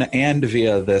phone and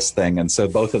via this thing. And so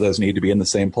both of those need to be in the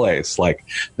same place. Like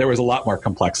there was a lot more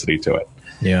complexity to it.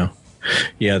 Yeah.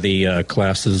 Yeah, the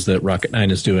classes that Rocket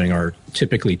 9 is doing are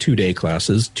typically 2-day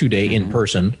classes, 2-day in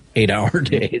person, 8-hour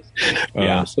days.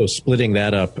 So splitting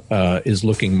that up is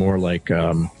looking more like,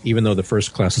 even though the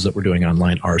first classes that we're doing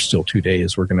online are still 2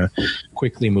 days, we're going to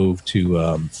quickly move to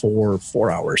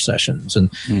 4-hour sessions.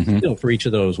 And for each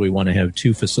of those, we want to have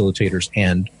 2 facilitators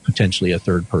and potentially a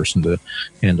third person to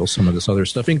handle some of this other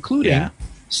stuff, including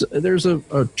there's a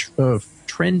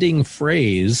trending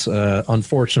phrase,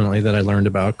 unfortunately, that I learned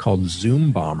about called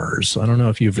Zoom bombers. I don't know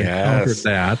if you've encountered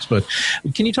that, but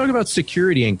can you talk about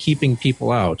security and keeping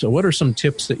people out? What are some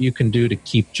tips that you can do to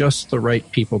keep just the right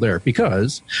people there?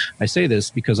 Because I say this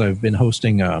because I've been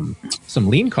hosting some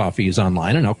lean coffees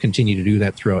online, and I'll continue to do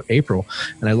that throughout April.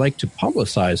 And I like to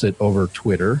publicize it over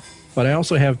Twitter. But I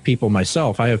also have people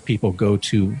myself. I have people go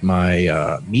to my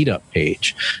meetup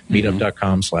page,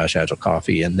 meetup.com/Agile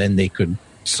Coffee, and then they could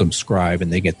subscribe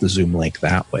and they get the Zoom link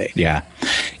that way. Yeah.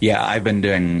 I've been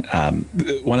doing,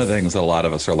 one of the things that a lot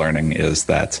of us are learning is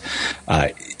that,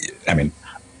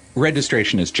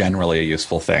 registration is generally a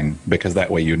useful thing because that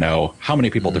way you know how many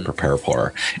people to prepare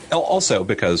for. Also,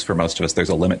 because for most of us, there's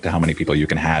a limit to how many people you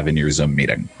can have in your Zoom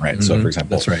meeting, right? So, for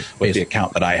example, with the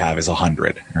account that I have is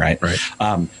 100, right?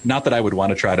 Not that I would want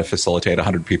to try to facilitate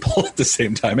 100 people at the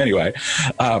same time anyway.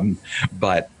 And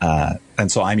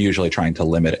so I'm usually trying to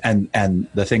limit it. And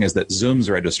the thing is that Zoom's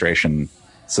registration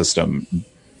system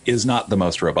is not the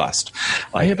most robust.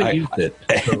 I haven't used it.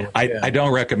 So, I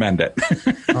don't recommend it.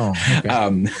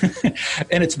 And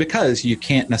it's because you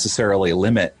can't necessarily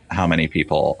limit how many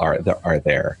people are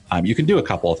there. You can do a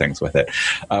couple of things with it.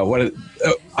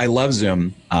 I love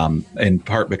Zoom in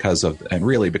part because of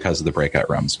the breakout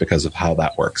rooms, because of how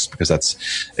that works, because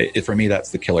for me,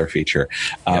 that's the killer feature.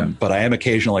 But I am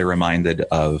occasionally reminded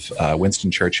of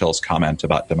Winston Churchill's comment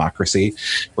about democracy,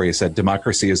 where he said,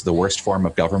 democracy is the worst form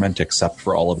of government except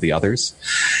for all of the others.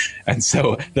 And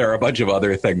so there are a bunch of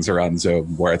other things around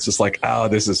Zoom where it's just like, oh,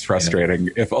 this is frustrating.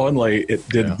 If only it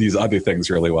did these other things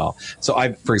really well. So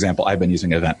for example, I've been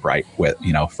using Eventbrite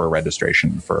for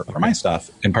registration for my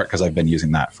stuff, in part because I've been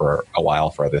using that for a while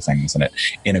for other things, and it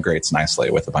integrates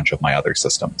nicely with a bunch of my other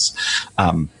systems.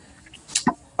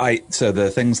 So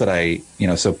the things that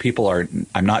so people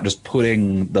I'm not just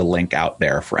putting the link out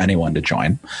there for anyone to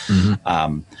join.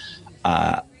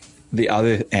 The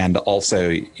other, and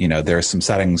also, there's some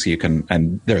settings you can,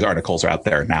 and there's articles out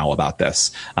there now about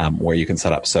this, where you can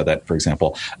set up so that, for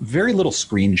example, very little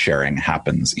screen sharing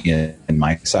happens in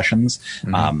my sessions.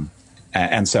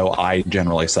 And so I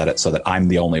generally set it so that I'm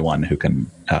the only one who can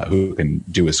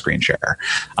do a screen share,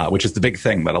 which is the big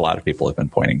thing that a lot of people have been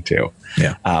pointing to.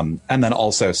 And then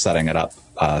also setting it up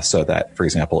so that, for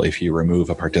example, if you remove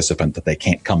a participant, that they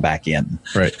can't come back in.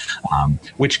 Right.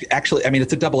 Which actually,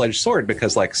 it's a double-edged sword,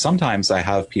 because sometimes I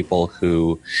have people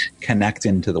who connect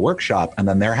into the workshop and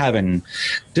then they're having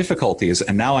difficulties,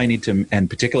 and now I need to, and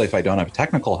particularly if I don't have a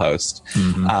technical host,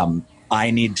 I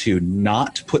need to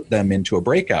not put them into a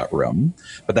breakout room,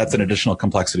 but that's an additional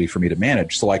complexity for me to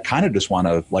manage. So I kind of just want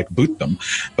to boot them,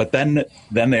 but then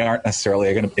they aren't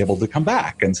necessarily going to be able to come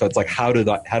back. And so it's like, how do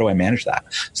I manage that?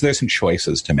 So there's some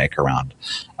choices to make around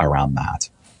that.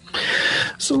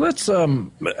 So let's,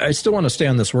 I still want to stay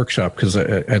on this workshop because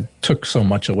I took so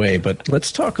much away, but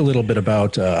let's talk a little bit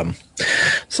about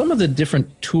some of the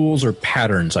different tools or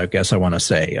patterns, I guess I want to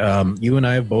say. You and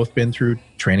I have both been through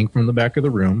training from the back of the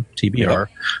room, TBR.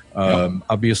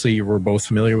 Obviously, you were both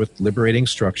familiar with liberating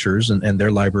structures and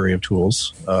their library of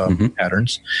tools,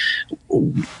 patterns.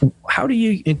 How do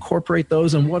you incorporate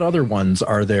those, and what other ones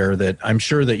are there that I'm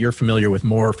sure that you're familiar with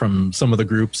more from some of the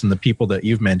groups and the people that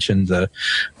you've mentioned?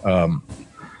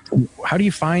 How do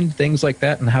you find things like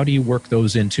that, and how do you work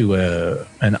those into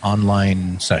an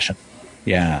online session?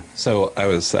 Yeah. So I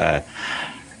was, there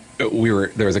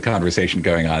was a conversation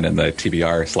going on in the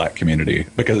TBR Slack community,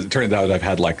 because it turns out I've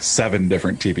had 7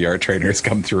 different TBR trainers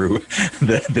come through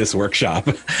this workshop.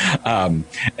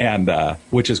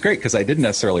 Which is great, because I didn't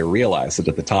necessarily realize it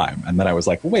at the time. And then I was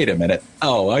like, wait a minute.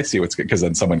 Oh, I see what's good. Because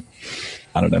then someone,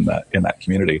 I don't know, in that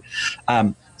community.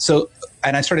 So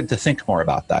and I started to think more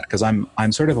about that because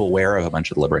I'm sort of aware of a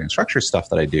bunch of the liberating structure stuff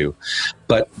that I do.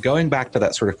 But going back to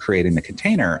that sort of creating the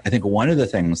container, I think one of the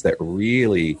things that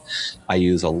really I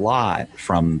use a lot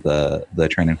from the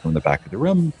training from the back of the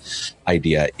room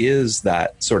idea is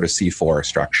that sort of C4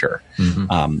 structure,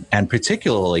 and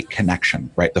particularly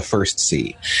connection, right? The first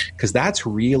C, because that's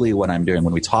really what I'm doing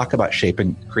when we talk about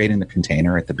creating the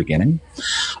container at the beginning.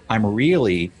 I'm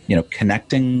really,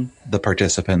 connecting the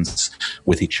participants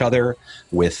with each other,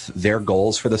 with their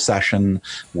goals for the session,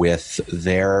 with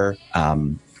their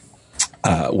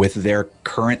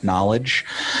current knowledge.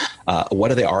 What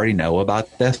do they already know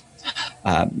about this?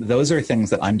 Those are things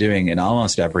that I'm doing in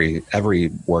almost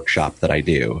every workshop that I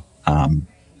do.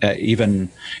 Even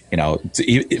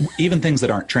things that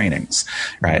aren't trainings,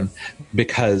 right?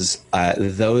 Because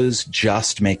those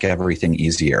just make everything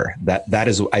easier. That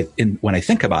is, when I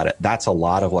think about it, that's a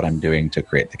lot of what I'm doing to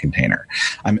create the container.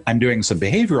 I'm doing some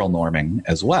behavioral norming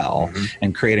as well,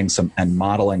 and creating and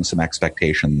modeling some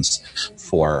expectations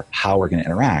for how we're going to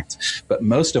interact. But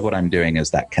most of what I'm doing is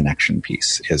that connection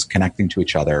piece, is connecting to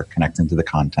each other, connecting to the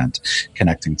content,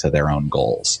 connecting to their own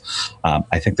goals.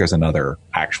 I think there's another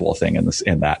actual thing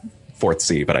in that fourth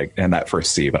C, in that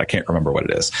first C, but I can't remember what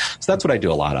it is. So that's what I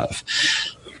do a lot of.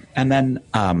 And then,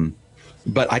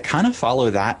 but I kind of follow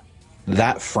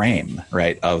that frame,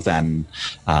 right? Of then,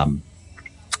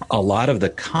 a lot of the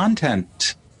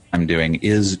content I'm doing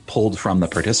is pulled from the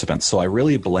participants. So I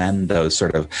really blend those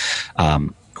sort of,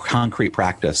 concrete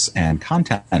practice and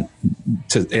content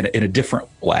in a different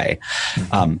way.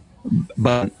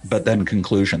 But then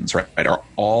conclusions, right, are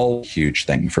all a huge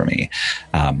thing for me.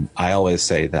 I always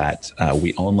say that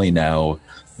we only know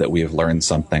that we have learned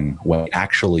something when we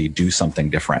actually do something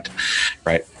different,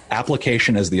 right?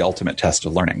 Application is the ultimate test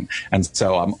of learning. And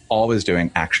so I'm always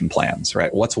doing action plans,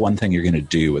 right? What's one thing you're going to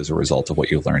do as a result of what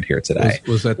you've learned here today?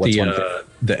 Was that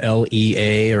the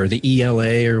LEA or the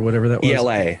ELA or whatever that was?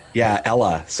 ELA. Yeah,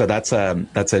 Ella. So that's a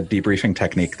debriefing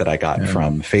technique that I got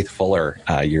from Faith Fuller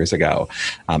years ago.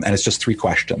 And it's just 3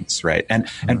 questions, right? And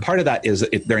part of that is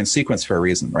they're in sequence for a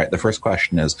reason, right? The first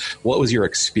question is, what was your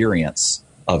experience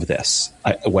of this,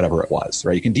 whatever it was,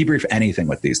 right? You can debrief anything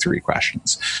with these 3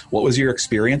 questions. What was your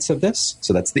experience of this?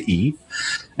 So that's the E.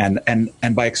 And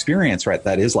by experience, right,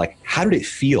 that is like, how did it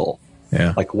feel?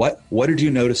 Yeah. Like, what did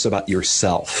you notice about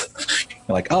yourself?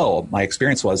 Like, oh, my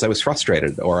experience was I was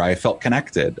frustrated, or I felt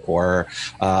connected, or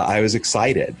I was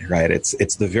excited, right?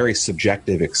 It's the very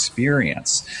subjective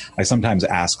experience. I sometimes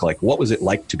ask, like, what was it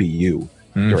like to be you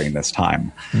during this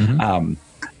time?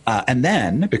 And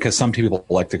then, because some people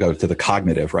like to go to the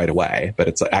cognitive right away, but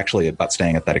it's actually about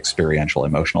staying at that experiential,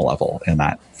 emotional level in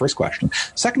that first question.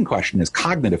 Second question is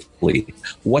cognitively,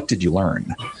 what did you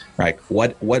learn, right?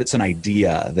 What it's an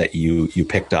idea that you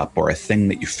picked up, or a thing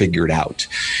that you figured out,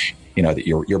 that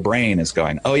your brain is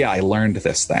going, oh yeah, I learned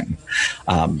this thing.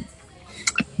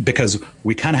 Because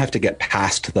we kind of have to get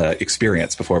past the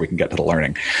experience before we can get to the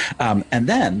learning. And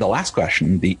then the last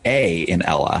question, the A in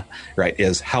Ella, right,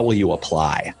 is how will you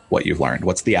apply what you've learned?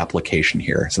 What's the application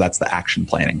here? So that's the action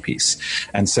planning piece.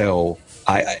 And so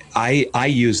I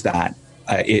use that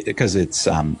because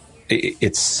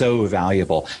it's so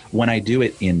valuable. When I do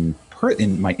it in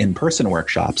my in-person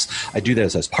workshops, I do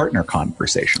this as partner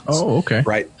conversations. Oh, okay.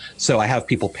 Right. So I have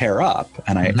people pair up,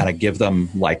 and I give them,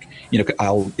 like,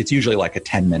 it's usually like a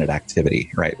 10-minute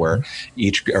activity, right? Where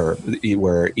each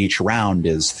round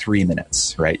is 3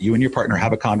 minutes, right? You and your partner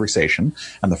have a conversation,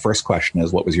 and the first question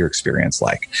is, what was your experience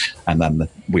like? And then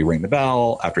we ring the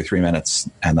bell after 3 minutes,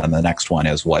 and then the next one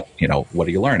is, what are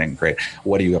you learning? Great.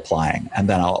 What are you applying? And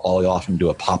then I'll often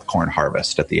do a popcorn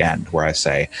harvest at the end, where I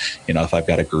say, if I've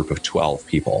got a group of 12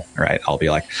 people, right? I'll be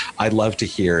like, I'd love to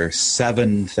hear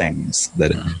 7 things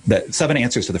that 7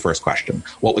 answers to the first question.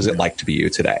 What was it like to be you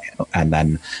today?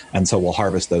 And so we'll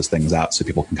harvest those things out so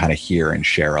people can kind of hear and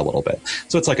share a little bit.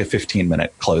 So it's like a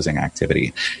 15-minute closing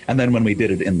activity. And then when we did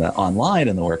it in the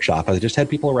workshop, I just had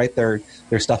people write their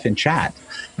stuff in chat.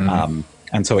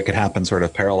 And so it could happen sort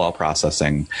of parallel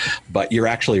processing, but you're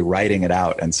actually writing it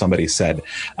out. And somebody said,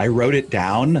 I wrote it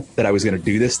down that I was going to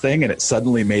do this thing, and it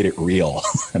suddenly made it real.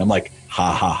 And I'm like,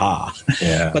 ha, ha, ha.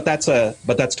 Yeah. But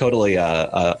that's totally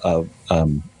a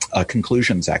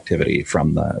conclusions activity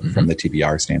from the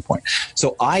TBR standpoint.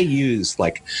 So I use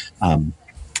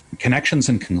connections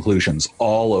and conclusions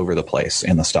all over the place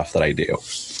in the stuff that I do.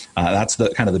 That's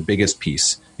the kind of the biggest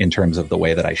piece in terms of the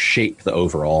way that I shape the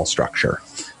overall structure.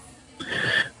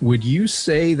 Would you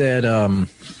say that,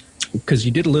 because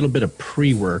you did a little bit of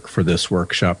pre-work for this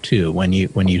workshop too, when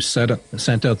you sent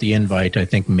out the invite, I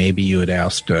think maybe you had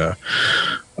asked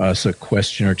us a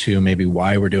question or two, maybe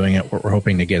why we're doing it, what we're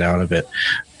hoping to get out of it.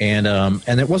 And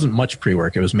it wasn't much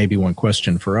pre-work. It was maybe one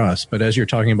question for us. But as you're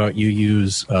talking about, you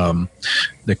use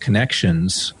the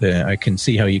connections. I can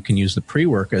see how you can use the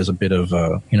pre-work as a bit of,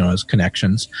 as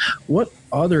connections. What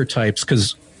other types,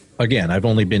 because again, I've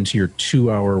only been to your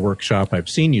 2-hour workshop. I've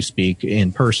seen you speak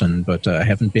in person, but I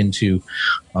haven't been to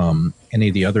any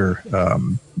of the other,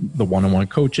 the one-on-one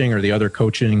coaching or the other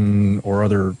coaching or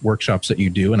other workshops that you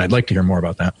do. And I'd like to hear more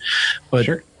about that. But,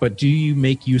 sure. But do you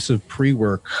make use of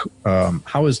pre-work?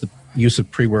 How is the use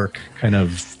of pre-work kind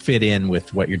of fit in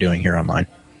with what you're doing here online?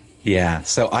 Yeah,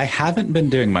 so I haven't been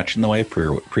doing much in the way of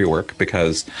pre-work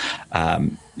because,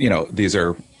 these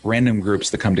are random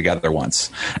groups that come together once,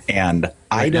 and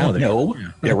I don't know.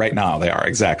 Yeah, right now they are,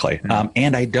 exactly. Yeah.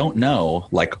 And I don't know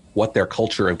what their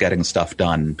culture of getting stuff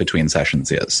done between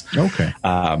sessions is. Okay.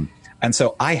 And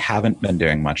so I haven't been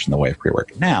doing much in the way of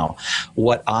pre-work. Now,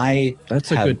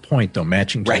 That's a good point, though,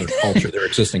 matching to their culture, their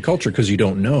existing culture, because you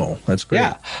don't know. That's great.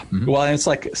 Yeah. Mm-hmm. Well, it's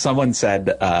like someone said,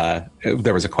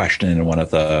 there was a question in one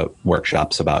of the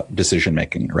workshops about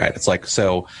decision-making, right? It's like,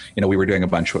 so, we were doing a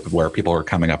bunch where people were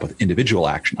coming up with individual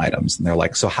action items. And they're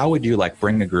like, so how would you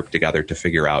bring a group together to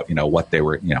figure out, what they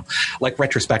were,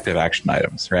 retrospective action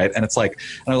items, right? And it's like,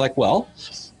 and I'm like, well,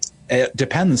 it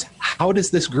depends. How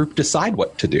does this group decide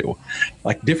what to do?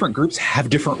 Different groups have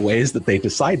different ways that they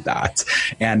decide that.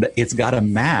 And it's got to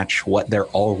match what they're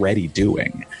already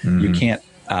doing. Mm. You can't,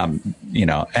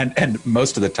 and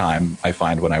most of the time I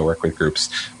find when I work with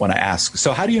groups, when I ask,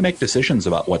 so how do you make decisions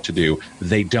about what to do?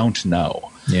 They don't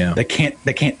know. Yeah. They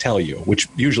can't tell you, which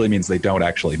usually means they don't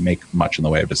actually make much in the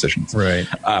way of decisions. Right.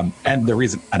 And the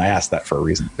reason, and I asked that for a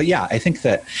reason, but yeah, I think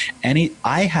that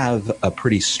I have a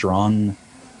pretty strong,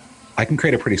 I can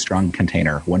create a pretty strong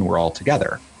container when we're all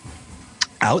together.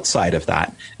 Outside of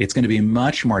that, it's going to be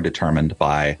much more determined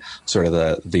by sort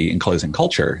of the enclosing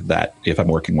culture that if I'm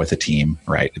working with a team,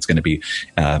 right, it's going to be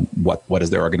what is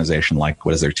their organization like?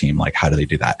 What is their team like? How do they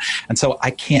do that? And so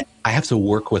I have to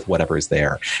work with whatever's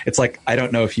there. It's like, I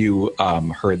don't know if you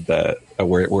heard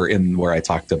where I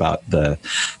talked about the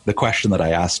question that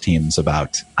I asked teams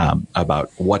about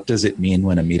what does it mean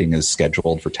when a meeting is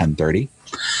scheduled for 10:30?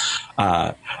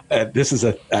 I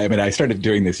started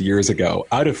doing this years ago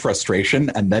out of frustration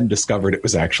and then discovered it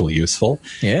was actually useful.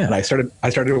 Yeah. And I started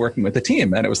working with the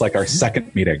team, and it was like our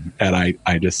second meeting. And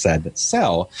I just said,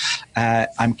 so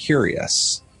I'm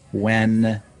curious,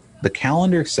 when the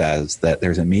calendar says that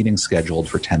there's a meeting scheduled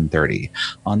for 10:30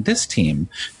 on this team,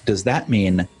 does that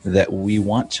mean that we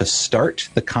want to start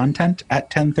the content at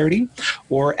 10:30,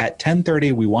 or at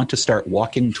 10:30 we want to start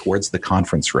walking towards the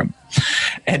conference room?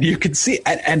 And you could see,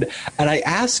 and I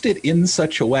asked it in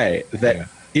such a way that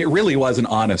it really was an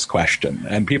honest question,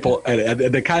 and people and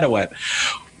they kind of went,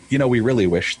 we really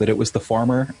wish that it was the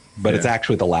former, but it's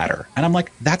actually the latter. And I'm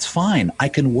like, that's fine. I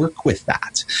can work with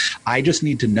that. I just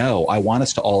need to know. I want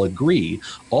us to all agree.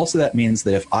 Also, that means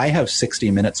that if I have 60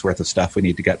 minutes worth of stuff we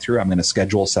need to get through, I'm going to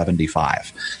schedule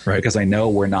 75. Right. Because I know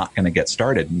we're not going to get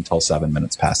started until 7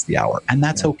 minutes past the hour. And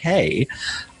that's okay.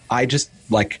 I just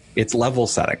it's level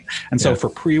setting. And so for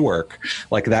pre-work,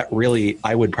 that really,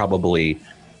 I would probably,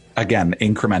 again,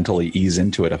 incrementally ease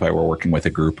into it if I were working with a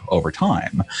group over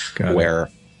time, where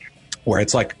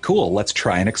it's like, cool, let's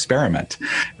try an experiment,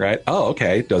 right? Oh,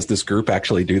 okay. Does this group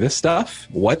actually do this stuff?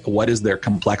 What is their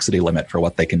complexity limit for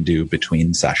what they can do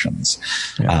between sessions?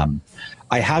 Yeah.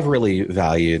 I have really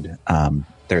valued,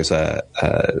 there's a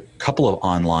couple of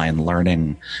online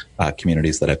learning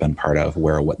communities that I've been part of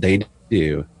where what they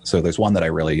do. So there's one that I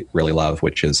really, really love,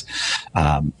 which is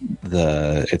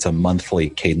it's a monthly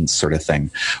cadence sort of thing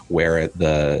where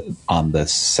on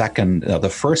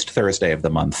the first Thursday of the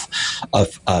month, a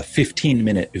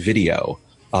 15-minute video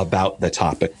about the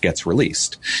topic gets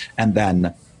released. And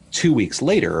then 2 weeks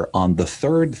later, on the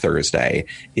third Thursday,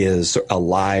 is a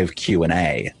live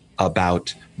Q&A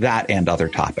about that and other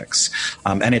topics.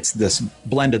 And it's this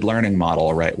blended learning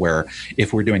model, right, where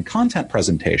if we're doing content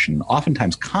presentation,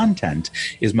 oftentimes content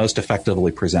is most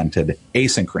effectively presented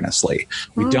asynchronously.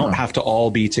 We don't have to all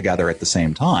be together at the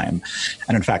same time.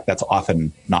 And in fact, that's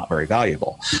often not very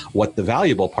valuable. What the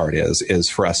valuable part is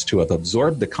for us to have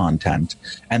absorbed the content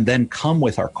and then come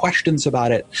with our questions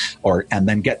about it, and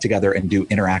then get together and do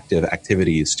interactive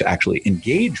activities to actually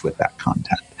engage with that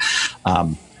content.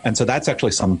 And so that's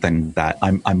actually something that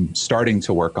I'm starting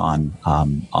to work on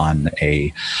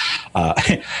I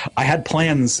had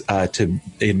plans to,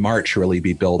 in March, really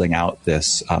be building out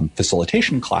this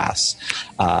facilitation class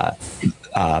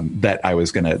that I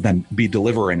was going to then be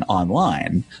delivering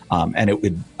online, and it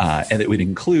would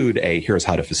include here's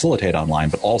how to facilitate online,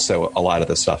 but also a lot of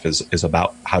the stuff is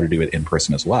about how to do it in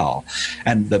person as well.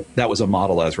 And that was a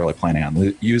model I was really planning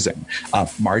on using.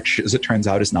 March, as it turns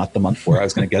out, is not the month where I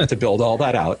was going to get to build all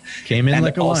that out. Came in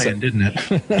like a lion, didn't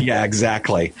it? Yeah,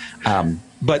 exactly.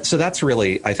 But so that's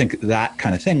really, I think, that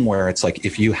kind of thing where it's like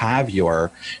if you have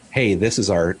your, hey, this is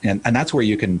our, and that's where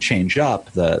you can change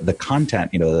up the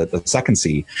content, the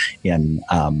seconcy in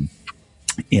the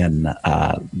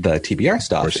TBR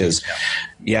stuff is,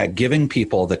 giving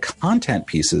people the content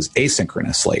pieces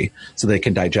asynchronously so they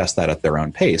can digest that at their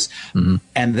own pace,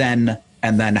 and then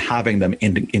having them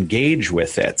engage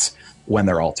with it when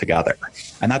they're all together.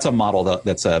 And that's a model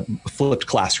that's a flipped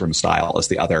classroom style is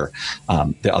the other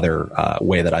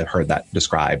way that I've heard that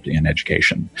described in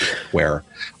education, where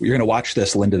you're going to watch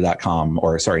this lynda.com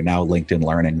now LinkedIn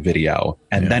Learning video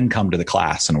and then come to the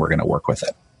class and we're going to work with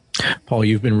it. Paul,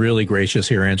 you've been really gracious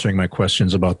here answering my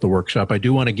questions about the workshop. I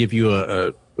do want to give you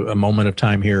a moment of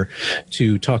time here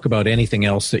to talk about anything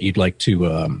else that you'd like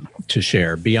to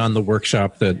share beyond the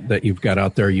workshop that you've got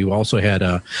out there. You also had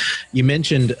you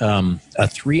mentioned a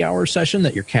 3-hour session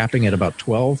that you're capping at about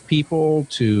 12 people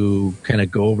to kind of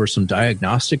go over some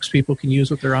diagnostics people can use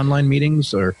with their online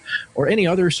meetings, or any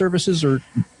other services or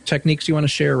techniques you want to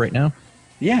share right now.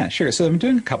 Yeah, sure. So I'm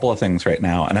doing a couple of things right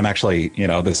now, and I'm actually,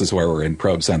 this is where we're in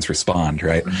probe, sense, respond,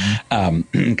 right? Kind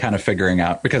of figuring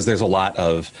out, because there's a lot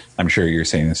of, I'm sure you're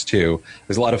seeing this too,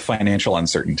 there's a lot of financial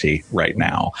uncertainty right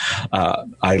now.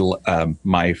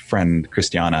 My friend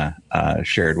Christiana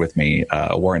shared with me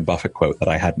a Warren Buffett quote that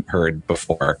I hadn't heard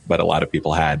before, but a lot of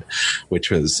people had, which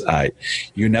was,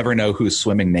 you never know who's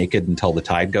swimming naked until the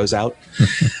tide goes out.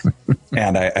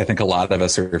 And I think a lot of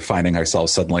us are finding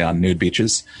ourselves suddenly on nude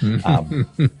beaches.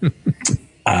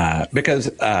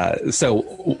 So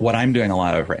what I'm doing a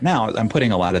lot of right now, I'm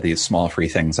putting a lot of these small free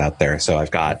things out there. So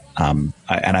I've got, and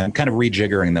I'm kind of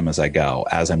rejiggering them as I go,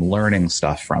 as I'm learning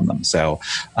stuff from them. So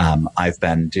I've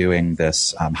been doing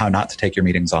this, how not to take your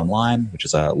meetings online, which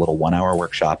is a little 1-hour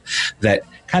workshop that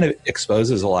kind of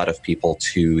exposes a lot of people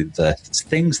to the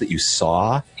things that you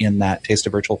saw in that Taste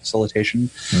of Virtual Facilitation,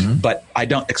 but I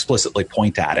don't explicitly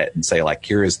point at it and say, like,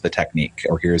 here's the technique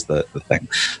or here's the thing,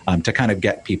 to kind of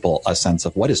get people a sense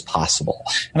of what is possible.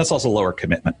 And it's also lower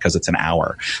commitment because it's an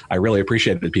hour. I really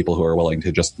appreciated people who are willing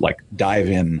to just like dive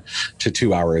in to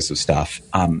 2 hours of stuff.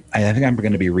 I think I'm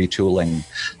going to be retooling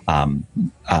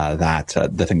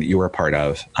the thing that you were a part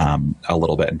of a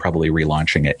little bit and probably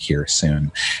relaunching it here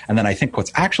soon. And then I think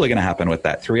what's actually going to happen with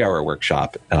that 3-hour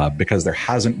workshop, because there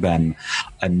hasn't been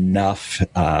enough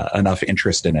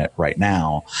interest in it right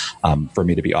now for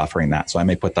me to be offering that. So I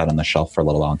may put that on the shelf for a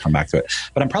little while and come back to it.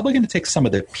 But I'm probably going to take some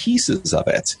of the pieces of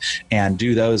it and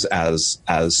do those as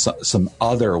some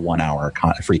other 1-hour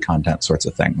free content sorts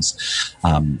of things.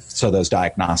 So those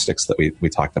diagnostics that we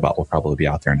talked about will probably be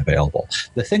out there and available.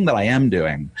 The thing that I am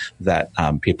doing that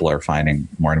people are finding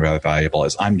more and more valuable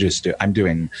is I'm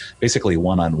doing basically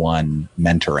one-on-one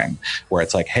mentoring, where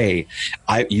it's like, hey,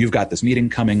 you've got this meeting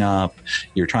coming up,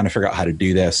 you're trying to figure out how to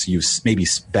do this, you've maybe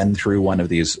been through one of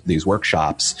these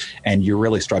workshops and you're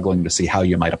really struggling to see how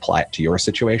you might apply it to your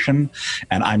situation.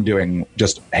 And I'm doing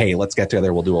just, hey, let's get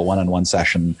together, we'll do a one-on-one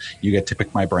session, you get to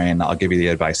pick my brain, I'll give you the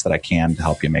advice that I can to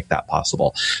help you make that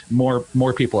possible.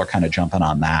 More people are kind of jumping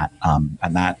on that,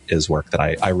 and that is work that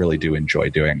I really do enjoy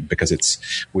doing, because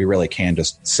we really can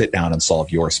just sit down and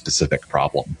solve your specific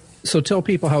problem. So tell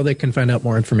people how they can find out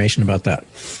more information about that.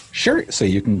 Sure. So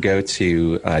you can go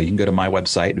to my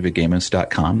website,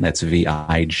 vigemus.com. That's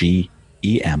VIGEMUS.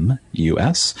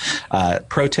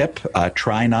 Pro tip,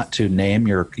 try not to name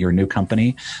your new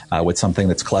company with something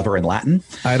that's clever in Latin.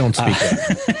 I don't speak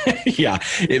that. Yeah,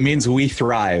 it means we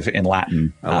thrive in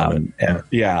Latin.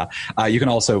 You can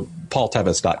also,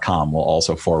 paultevis.com will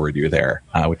also forward you there,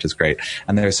 which is great.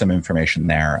 And there's some information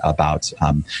there about,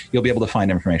 you'll be able to find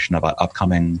information about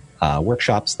upcoming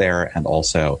workshops there, and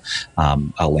also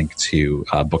a link to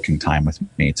booking time with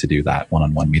me to do that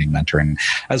one-on-one meeting mentoring,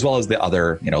 as well as the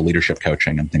other, leadership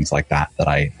coaching and things like that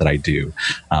I do.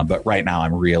 But right now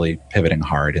I'm really pivoting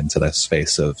hard into this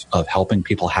space of helping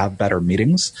people have better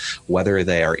meetings, whether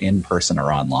they are in person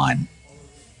or online.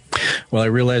 Well, I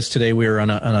realize today we are on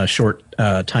a short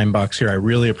time box here. I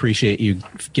really appreciate you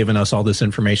giving us all this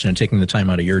information and taking the time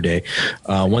out of your day.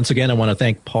 Once again, I want to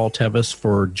thank Paul Tevis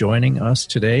for joining us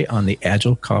today on the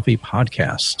Agile Coffee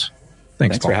Podcast.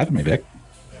 Thanks, Paul, for having me, Vic.